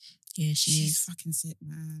 Yeah, she's fucking sick,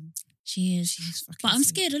 man. She is. She's fucking But I'm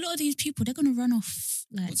sick. scared. A lot of these people, they're gonna run off.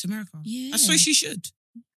 Like, What, to America? yeah. So she should.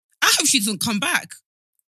 I hope she doesn't come back.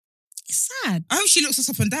 It's sad. I hope she looks us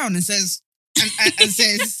up and down and says, and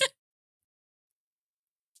says,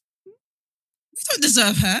 we don't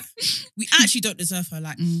deserve her. We actually don't deserve her.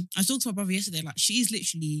 Like, I was talking to my brother yesterday. Like, she's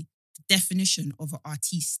literally the definition of an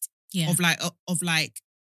artiste. Yeah. Of like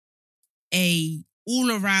a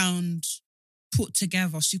all around put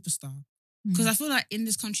together superstar. Because I feel like in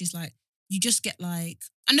this country, it's like you just get like,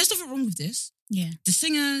 and there's nothing wrong with this. Yeah. The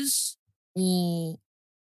singers or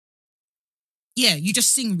you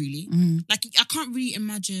just sing really. Like I can't really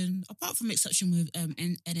imagine, apart from exception with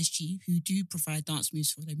NSG, who do provide dance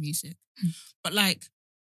moves for their music, but like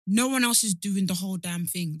no one else is doing the whole damn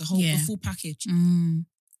thing, the full package.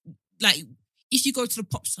 Like if you go to the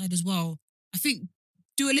pop side as well, I think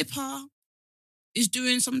Dua Lipa is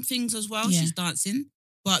doing some things as well. Yeah. She's dancing,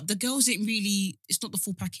 but the girls ain't really. It's not the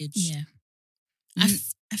full package. Yeah.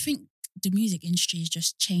 I think the music industry has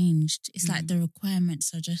just changed. It's like the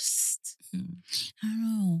requirements are just, I don't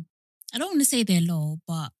know. I don't want to say they're low,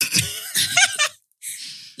 but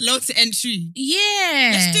low to entry.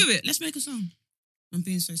 Yeah. Let's do it. Let's make a song. I'm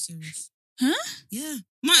being so serious. Huh? Yeah.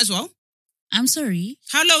 Might as well. I'm sorry.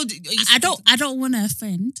 How low are you I don't want to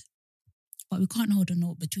offend, but we can't hold a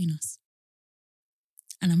note between us.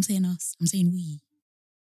 And I'm saying us. I'm saying we.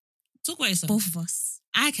 Talk about yourself. Both of us.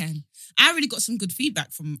 I can. I really got some good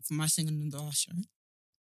feedback from my singing on the last show.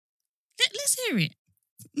 Let's hear it.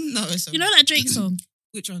 No, it's You know that Drake song?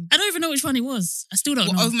 Which one? I don't even know which one it was. I still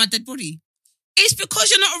don't know. Over My Dead Body? It's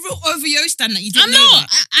because you're not a real OVO stan that you didn't I'm know not.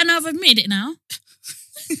 that. And I've admitted it now.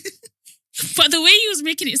 But the way he was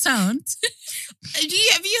making it sound. Have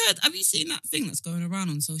you seen that thing that's going around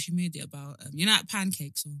on social media about, you know that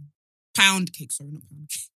pancake song? Pound cake, sorry, not pound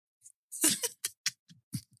cake.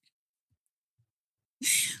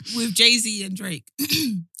 With Jay-Z and Drake.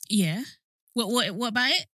 Yeah. What about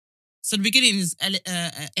it? So the beginning is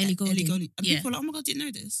Ellie Goulding. And Yeah. people are like, oh my God, I didn't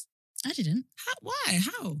know this. I didn't. Why?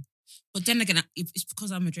 How? But then again, it's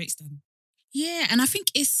because I'm a Drake stan. Yeah, and I think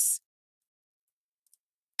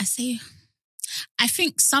I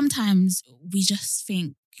think sometimes we just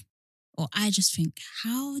think, or I just think,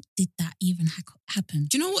 how did that even happen?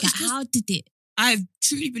 Do you know what? Like, how did it? I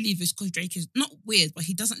truly believe it's because Drake is not weird, but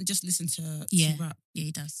he doesn't just listen to rap. Yeah,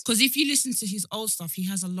 he does. Because if you listen to his old stuff, he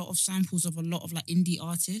has a lot of samples of a lot of like indie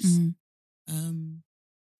artists.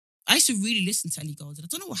 I used to really listen to Ellie Goulding. I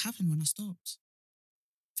don't know what happened when I stopped.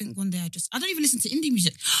 I think one day I don't even listen to indie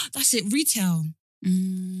music. That's it, retail.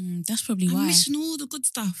 That's probably I'm why. missing all the good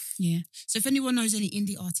stuff. Yeah. So if anyone knows any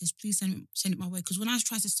indie artists, please send it my way. Because when I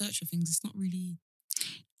try to search for things, it's not really.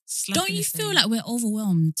 Don't you feel like we're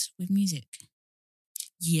overwhelmed with music?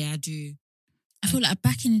 Yeah, I do. I feel like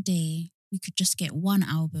back in the day, we could just get one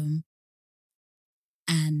album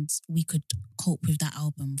and we could cope with that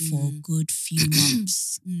album for a good few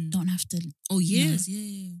months. Don't have to... Oh, years,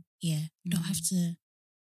 Yeah. You don't have to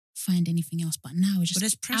find anything else. But now it's just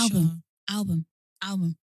there's pressure. album.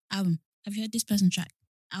 Have you heard this person's track?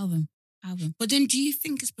 Album. But then do you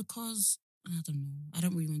think it's because I don't know. I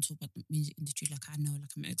don't really want to talk about the music industry like I know, like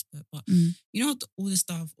I'm an expert. But Mm. you know all this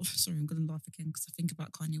stuff. Oh, sorry, I'm gonna laugh again because I think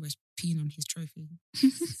about Kanye West peeing on his trophy.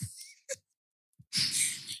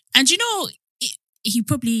 And he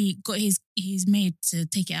probably got his maid to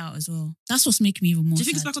take it out as well. That's what's making me even more Do you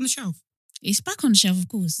think it's sad. back on the shelf? It's back on the shelf, of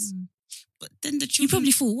course. But then the You children.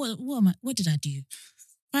 probably thought, what did I do?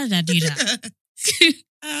 Why did I do that?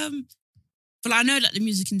 But I know that the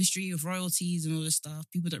music industry of royalties and all this stuff,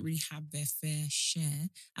 people don't really have their fair share.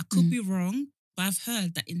 I could be wrong, but I've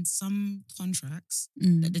heard that in some contracts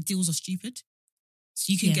that the deals are stupid.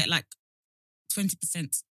 So you can get like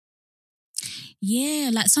 20%. Yeah,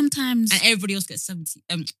 like sometimes. And everybody else gets 70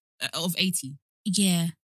 of 80. Yeah.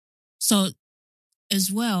 So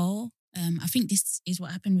as well, I think this is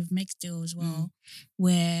what happened with Meg's deal as well,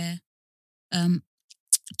 where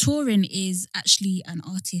touring is actually an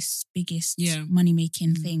artist's biggest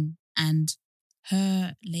money-making thing. And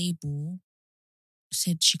her label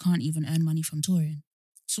said she can't even earn money from touring.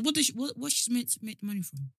 So what's she meant to make the money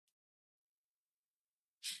from?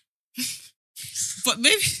 But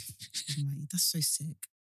maybe that's so sick.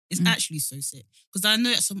 It's actually so sick. Because I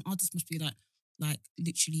know that some artists must be like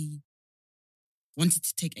literally wanted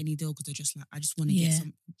to take any deal because they're just like, I just want to get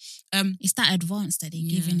something. It's that advance that they're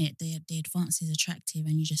giving it. The advance is attractive,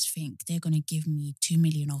 and you just think they're gonna give me 2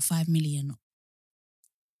 million or 5 million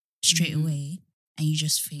straight away, and you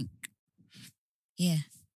just think,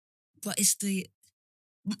 But it's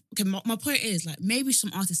my point is like maybe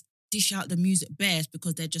some artists dish out the music best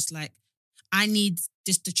because they're just like, I need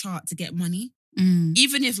this to chart to get money.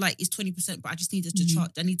 Even if like it's 20%, but I just need it to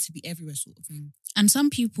chart. I need to be everywhere sort of thing. And some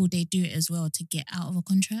people, they do it as well to get out of a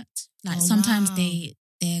contract. Like sometimes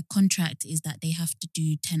their contract is that they have to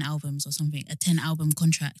do 10 albums or something, a 10 album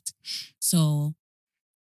contract. So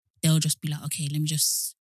they'll just be like, okay, let me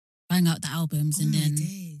just bang out the albums and then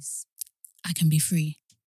I can be free.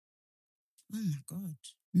 Oh my God.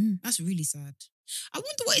 That's really sad. I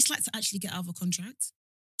wonder what it's like to actually get out of a contract.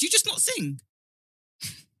 Do you just not sing?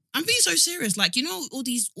 I'm being so serious. Like, you know, all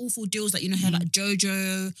these awful deals that, you know, had like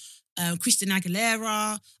JoJo, Christina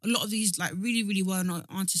Aguilera, a lot of these like really, really well-known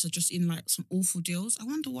artists are just in like some awful deals. I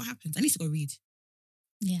wonder what happens. I need to go read.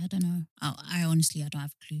 Yeah, I don't know. I honestly, I don't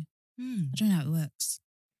have a clue. I don't know how it works.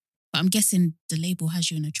 But I'm guessing the label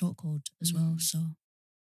has you in a chokehold as well. So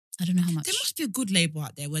I don't know how much. There must be a good label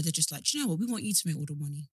out there where they're just like, do you know what? We want you to make all the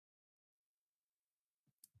money.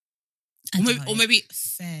 Or maybe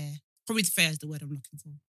fair. Probably fair is the word I'm looking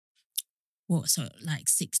for. What, so like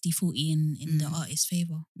 60-40 in the artist's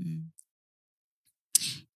favour?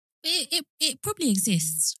 It probably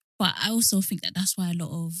exists, but I also think that that's why a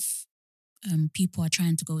lot of people are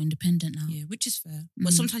trying to go independent now. Yeah, which is fair.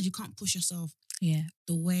 But sometimes you can't push yourself the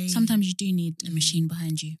way... Sometimes you do need a machine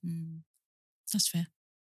behind you. That's fair.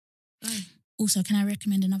 Also, can I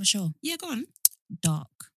recommend another show? Yeah, go on. Dark.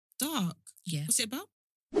 Yeah. What's it about?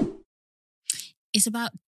 It's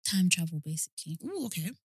about time travel, basically. Oh,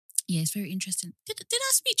 okay. Yeah, it's very interesting. Did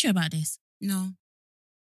I speak to you about this? No.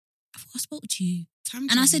 I thought I spoke to you. Time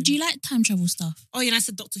and I said, do you like time travel stuff? Oh, yeah, and I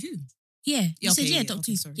said Doctor Who. Yeah. You said, Doctor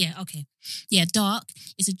okay, Who. Sorry. Yeah, okay. Yeah, Dark.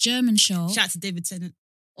 It's a German show. Shout out to David Tennant.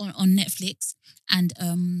 On Netflix. And,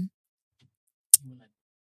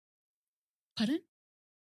 pardon?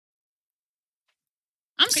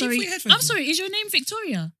 I'm sorry, is your name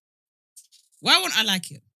Victoria? Why won't I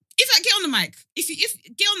like it? If I get on the mic,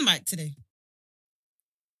 if get on the mic today.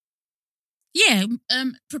 Yeah,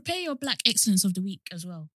 prepare your Black Excellence of the Week as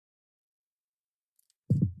well.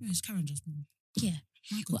 Yeah, it's Karen Jasmine. Yeah.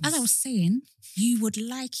 Well, as I was saying, you would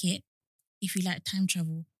like it if you like time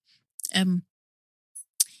travel.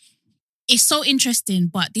 It's so interesting,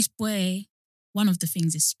 but this boy, one of the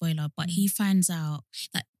things is spoiler, but he finds out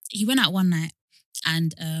that he went out one night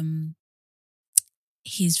and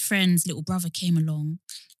his friend's little brother came along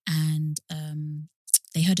and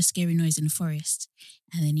they heard a scary noise in the forest,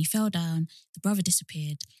 and then he fell down, the brother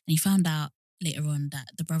disappeared, and he found out later on that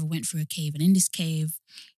the brother went through a cave, and in this cave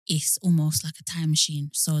it's almost like a time machine.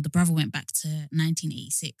 So the brother went back to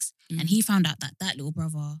 1986 and he found out that that little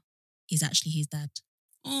brother is actually his dad.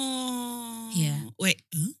 Oh. Yeah. Wait,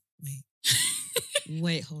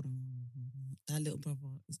 hold on. That little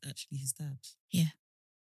brother is actually his dad. Yeah.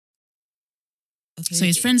 Okay. So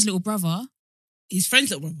his friend's little brother. His friend's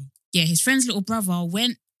little brother? Yeah, his friend's little brother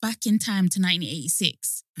went back in time to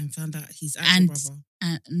 1986. And found out his actual brother.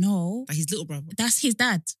 No. Like his little brother. That's his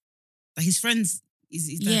dad. Like his friend's is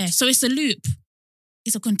his dad. Yeah, so it's a loop.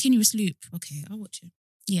 It's a continuous loop. Okay, I'll watch it.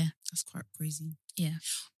 Yeah. That's quite crazy. Yeah.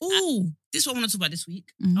 Oh, this is what I want to talk about this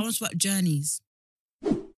week. I want to talk about journeys.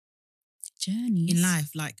 Journeys? In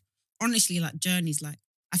life. Like, honestly, like journeys. Like,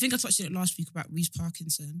 I think I touched on it last week about Reese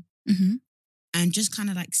Parkinson, Mm-hmm. and just kind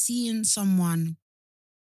of like seeing someone.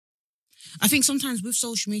 I think sometimes with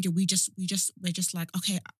social media, we're just like,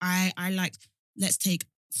 okay, I like, let's take,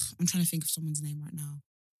 I'm trying to think of someone's name right now.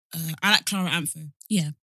 I like Clara Amfo.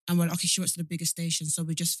 Yeah. And we're like, okay, she works at the biggest station. So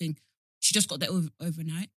we just think she just got there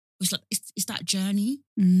overnight. It's like, it's that journey.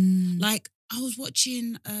 Like I was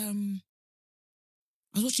watching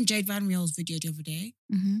Jade Van Riel's video the other day,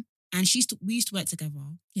 Mm-hmm. and we used to work together.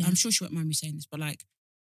 Yeah. I'm sure she won't mind me saying this, but like,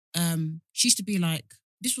 she used to be like,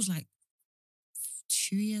 this was like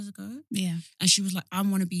 2 years ago. Yeah. And she was like, I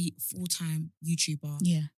want to be full-time YouTuber,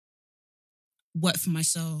 Yeah. work for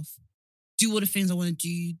myself, do all the things I want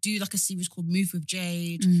to do like a series called Move with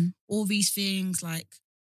Jade, all these things, like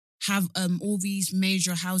have all these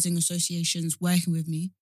major housing associations working with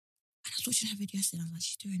me. And I was watching her video yesterday, and I was like,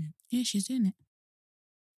 she's doing it. Yeah, she's doing it.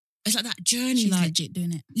 It's like that journey, She's like legit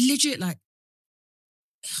doing it. legit, like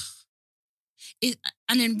it.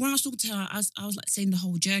 And then when I was talking to her, I was like saying the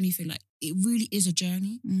whole journey thing. Like it really is a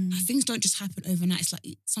journey. Like, things don't just happen overnight. It's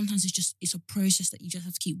like sometimes it's a process that you just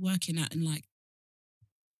have to keep working at. And like,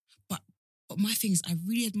 but my thing is, I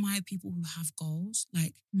really admire people who have goals,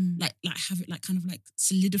 like have it like kind of like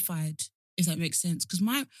solidified, if that makes sense. Because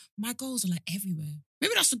my goals are like everywhere.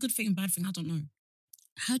 Maybe that's a good thing and bad thing. I don't know.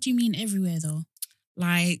 How do you mean everywhere though?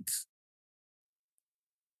 Like,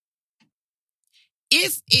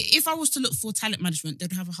 if I was to look for talent management,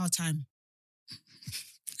 they'd have a hard time.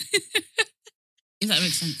 If that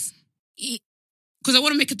makes sense. Because I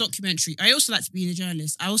want to make a documentary. I also like to be a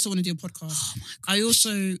journalist. I also want to do a podcast. Oh my gosh. I also...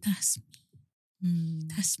 That's me.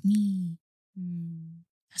 That's me.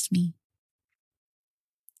 That's me.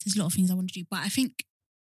 There's a lot of things I want to do. But I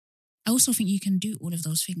also think you can do all of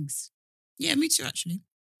those things. Yeah, me too, actually.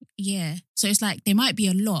 Yeah. So it's like, there might be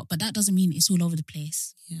a lot, but that doesn't mean it's all over the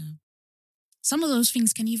place. Yeah. Some of those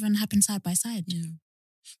things can even happen side by side. Yeah.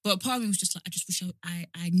 But part of me was just like, I just wish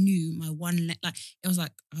I knew my one... Like, it was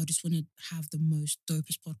like, I just want to have the most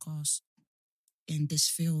dopest podcast in this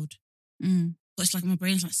field. But it's like my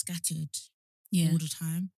brain's like scattered all the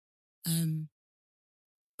time.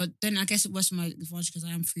 But then I guess it works for my advantage because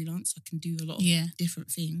I am freelance. I can do a lot of different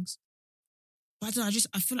things. But I don't know,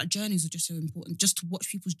 I feel like journeys are just so important. Just to watch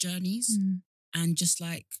people's journeys and just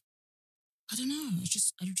like, I don't know. I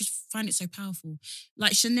just find it so powerful.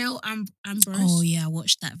 Like Chanel Ambrose. Oh yeah, I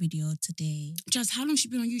watched that video today. Jazz, how long has she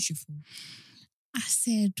been on YouTube for? I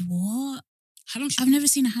said, what? How long? I've never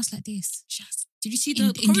seen a house like this. Jazz, did you see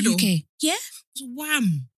In corridor? the UK. Yeah. It was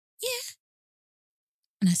wham. Yeah.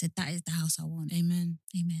 And I said, that is the house I want. Amen.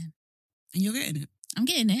 Amen. And you're getting it. I'm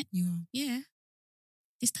getting it. You are. Yeah.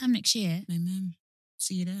 This time next year. Amen.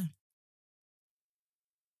 See you there.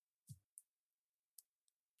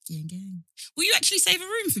 Gang. Will you actually save a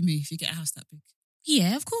room for me if you get a house that big?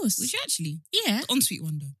 Yeah, of course. Would you actually? Yeah. The ensuite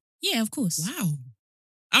one though. Yeah, of course. Wow.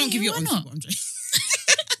 I don't give you why an ensuite not? one, Jay.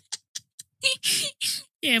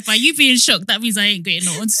 Yeah, by you being shocked, that means I ain't getting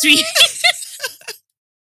no ensuite.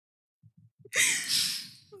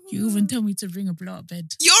 You even tell me to bring a blow-up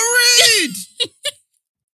bed. You're rude.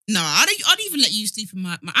 No, I'd even let you sleep in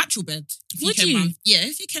my actual bed. If Would came you? Round, yeah,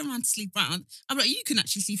 if you came around to sleep round, I'm like, you can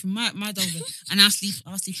actually sleep in my double bed, and I'll sleep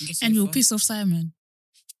in the sofa. And you'll piss off Simon.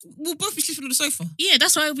 We'll both be sleeping on the sofa. Yeah,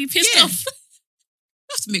 that's why I'll be pissed Yeah. off.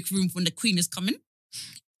 We have to make room when the Queen is coming.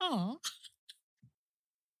 Oh.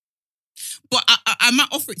 But I might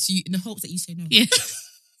offer it to you in the hopes that you say no. Yeah.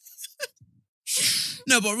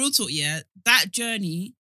 No, but real talk, yeah, that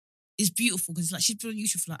journey is beautiful because it's like she's been on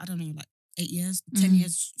YouTube for like, I don't know, like 8 years, 10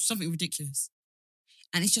 years, something ridiculous.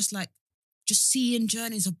 And it's just like, just seeing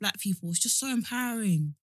journeys of Black people, it's just so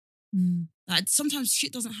empowering. Like sometimes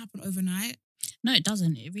shit doesn't happen overnight. No, it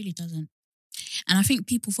doesn't. It really doesn't. And I think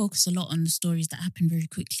people focus a lot on the stories that happen very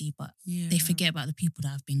quickly, but they forget about the people that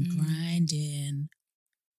have been grinding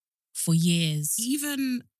for years.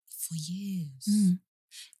 Even for years.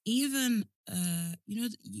 Even, you know,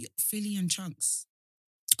 Philly and Chunks.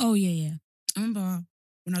 Oh, yeah. I remember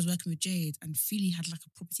when I was working with Jade and Philly had like a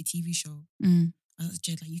property TV show. I was like,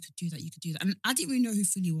 Jade, like, you could do that. And I didn't really know who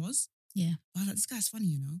Philly was. Yeah. But I was like, this guy's funny,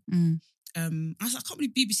 you know? I was like, I can't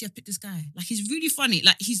believe BBC have picked this guy. Like, he's really funny.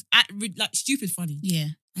 Like, he's like stupid funny. Yeah.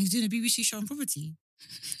 And he's doing a BBC show on property.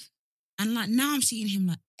 And like, now I'm seeing him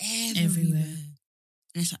like everywhere.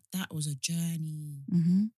 And it's like, that was a journey.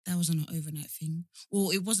 That wasn't an overnight thing.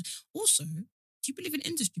 Or it wasn't. Also, do you believe in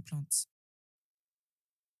industry plants?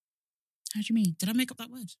 How do you mean? Did I make up that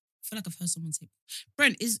word? I feel like I've heard someone say,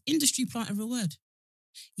 Brent, is industry plant a real word?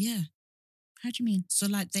 Yeah. How do you mean? So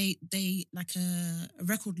like they like a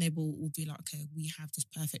record label will be like, okay, we have this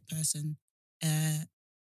perfect person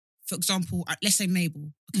for example, let's say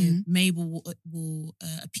Mabel. Okay, Mabel will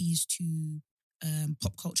appease to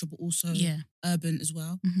pop culture, but also urban as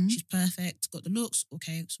well. She's perfect, got the looks.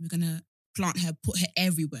 Okay, so we're gonna plant her, put her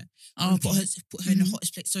everywhere, put her in the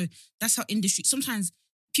hottest place. So that's how industry. Sometimes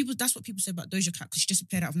people, that's what people say about Doja Cat, because she just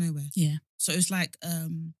appeared out of nowhere. Yeah. So it's like,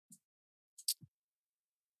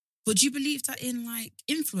 but do you believe that in like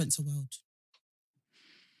influencer world?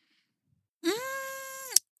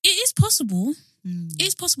 It is possible. It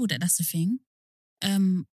is possible that that's a thing.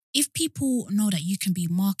 If people know that you can be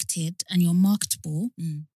marketed and you're marketable,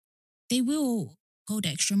 they will go the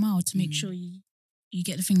extra mile to make sure you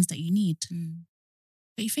get the things that you need.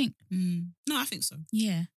 But you think? No, I think so.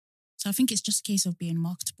 Yeah. So I think it's just a case of being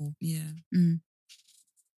marketable. Yeah.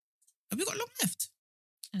 Have we got long left?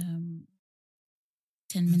 10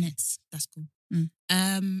 minutes. That's cool.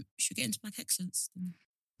 Should we get into Black Excellence?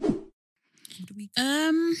 What do we?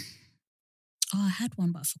 I had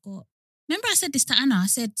one, but I forgot. Remember I said this to Anna? I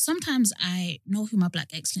said, sometimes I know who my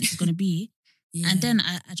Black Excellence is going to be, and then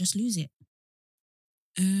I just lose it.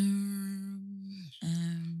 I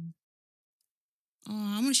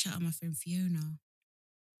want to shout out my friend Fiona.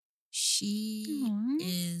 She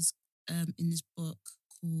is in this book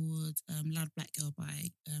called Loud Black Girl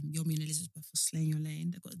by Yomi and Elizabeth for Slaying Your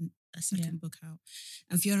Lane. They've got a second book out.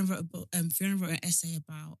 And Fiona wrote a book, Fiona wrote an essay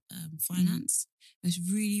about finance. And it's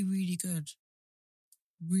really, really good.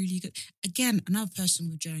 Really good. Again, another person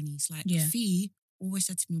with journeys. Like Fee always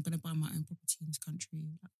said to me, I'm going to buy my own property in this country.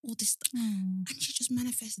 Like, all this stuff. And she just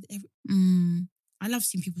manifested I love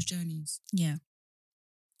seeing people's journeys. Yeah.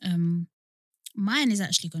 Mine is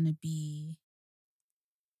actually going to be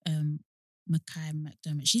Mackay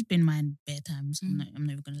McDermott. She's been mine bare times. I'm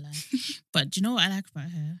never going to lie. But do you know what I like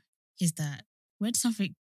about her? Is that when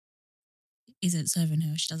something isn't serving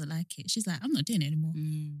her, she doesn't like it, she's like, I'm not doing it anymore.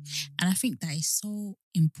 And I think that is so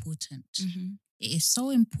important. It is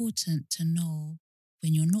so important to know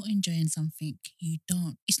when you're not enjoying something,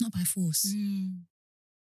 it's not by force.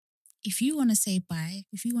 If you want to say bye,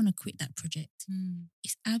 if you want to quit that project,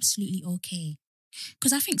 it's absolutely okay.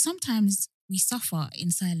 Because I think sometimes we suffer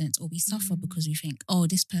in silence, or we suffer because we think, oh,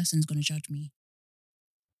 this person's going to judge me.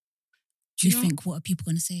 Do you think, what are people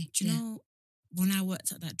going to say? Do you know, when I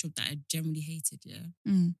worked at that job that I generally hated,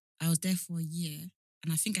 I was there for a year,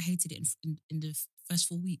 and I think I hated it in the first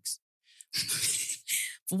 4 weeks.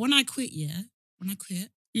 But when I quit,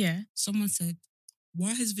 someone said,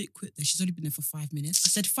 why has Vic quit there? She's only been there for 5 minutes. I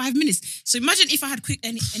said 5 minutes. So imagine if I had quit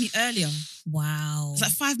any earlier. Wow. It's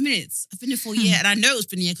like 5 minutes. I've been there for a year, and I know it's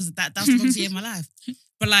been a year because that's the longest year of my life.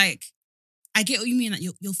 But like, I get what you mean. Like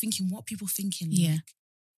you're thinking, what people thinking? Yeah. Like,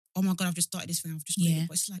 oh my God, I've just started this thing. I've just quit it.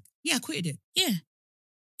 But it's like, I quitted it. Yeah.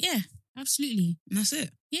 Yeah, absolutely. And that's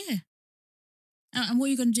it. Yeah. And what are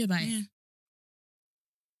you going to do about it?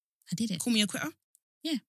 I did it. Call me a quitter?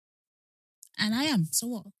 Yeah. And I am. So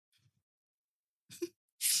what?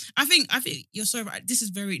 I think you're so right. This is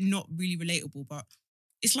very not really relatable, but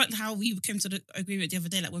it's like how we came to the agreement the other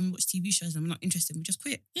day, like when we watch TV shows and we're not interested, we just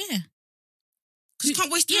quit. Yeah. Because you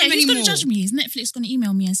can't waste time anymore. Who's going to judge me? Is Netflix going to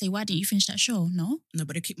email me and say, why didn't you finish that show? No,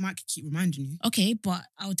 but they might keep reminding you. Okay, but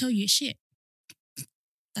I'll tell you it's shit.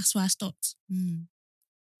 That's why I stopped. And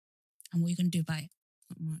what are you going to do about it?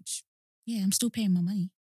 Not much. Yeah, I'm still paying my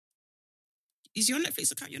money. Is your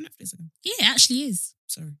Netflix account your Netflix account? Yeah, it actually is.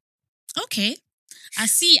 Sorry. Okay. I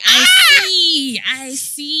see. I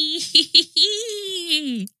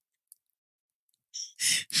see.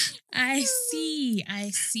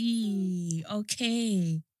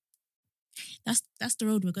 Okay. That's the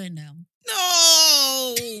road we're going down.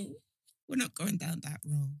 No! We're not going down that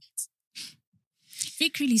road.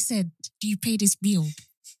 Vic really said, do you pay this bill?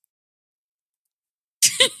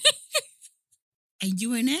 And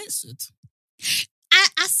you ain't answered.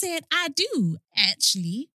 I said, I do,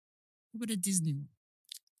 actually. What about the Disney one?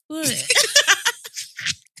 What?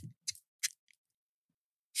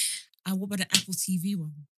 And what about the Apple TV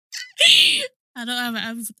one? I don't have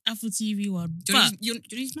an Apple TV one. Do you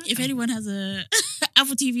use my account? If anyone has a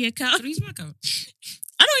Apple TV account. Do you use my account?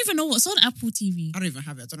 I don't even know what's on Apple TV. I don't even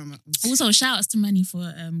have it. I don't know. Also, shout outs to Manny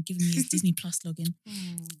for giving me his Disney Plus login.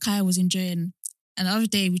 Kaya was enjoying, and the other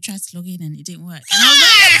day we tried to log in and it didn't work. And I was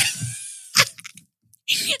like,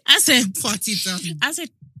 I said, party done. I said,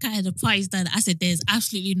 Kaya, the party's done. I said, there's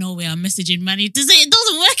absolutely no way I'm messaging Manny to say it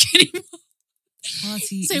doesn't work anymore.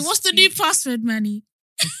 Party. So what's the new password, Manny?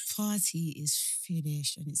 The party is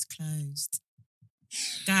finished and it's closed.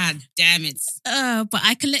 God damn it. But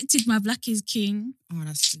I collected my Black is King. Oh,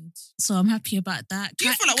 that's good. So I'm happy about that. Do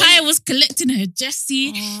you feel like Kaya was collecting her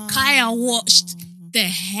Jessie. Kaya watched the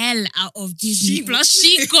hell out of Disney Plus.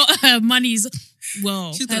 She got her monies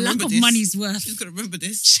Well, She's her gonna lack remember of this. money's worth. She's gonna remember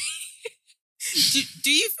this.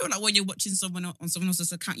 do you feel like when you're watching someone on someone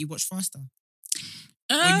else's account, you watch faster,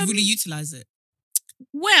 or you really utilize it?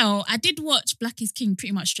 Well, I did watch Black is King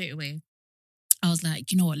pretty much straight away. I was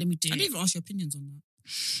like, you know what, let me do I it. didn't even ask your opinions on that.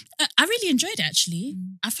 I really enjoyed it, actually.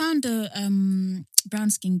 Mm. I found the brown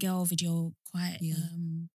skin girl video quite,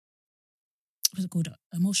 what's it called?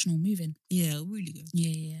 Emotional, moving. Yeah, really good.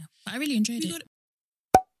 Yeah. But I really enjoyed You it.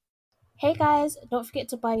 Hey guys, don't forget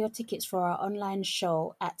to buy your tickets for our online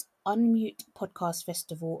show at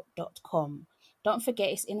unmutepodcastfestival.com. Don't forget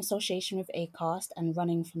it's in association with Acast and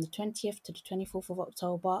running from the 20th to the 24th of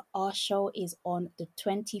October. Our show is on the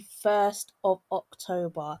 21st of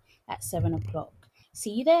October at 7 o'clock.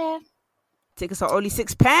 See you there. Tickets are only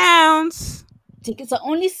 £6 Tickets are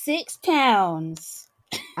only £6.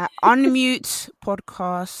 at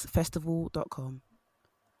unmutepodcastfestival.com.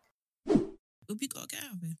 We gotta get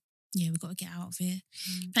out of here. Yeah, we got to get out of here.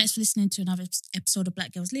 Thanks for listening to another episode of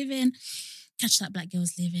Black Girls Living. Catch that Black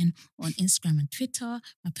Girls Living on Instagram and Twitter.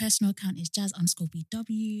 My personal account is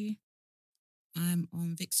jazz_BW. I'm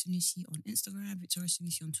on Vic Sunusi on Instagram, Victoria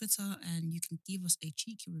Sunusi on Twitter, and you can give us a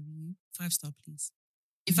cheeky review, 5-star, please.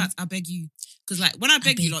 In fact, I beg you, because like when I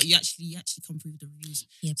beg you, like you actually come through with the reviews.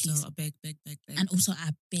 Yeah, please. So I beg. And also,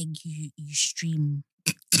 I beg you stream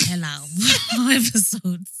the hell out of our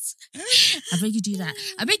episodes. I beg you do that.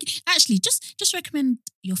 I beg you, actually, just recommend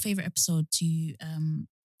your favorite episode to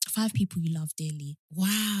 5 people you love dearly.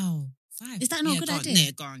 Wow, 5. Is that not a good idea?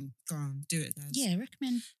 Yeah, go on, do it, guys. Yeah,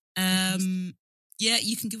 recommend. Yeah,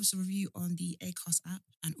 you can give us a review on the Acast app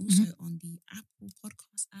and also on the Apple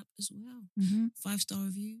Podcast app as well. 5-star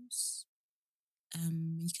reviews.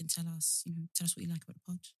 You can tell us what you like about the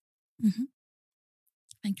pod.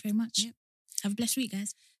 Thank you very much. Yep. Have a blessed week,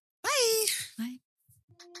 guys. Bye. Bye.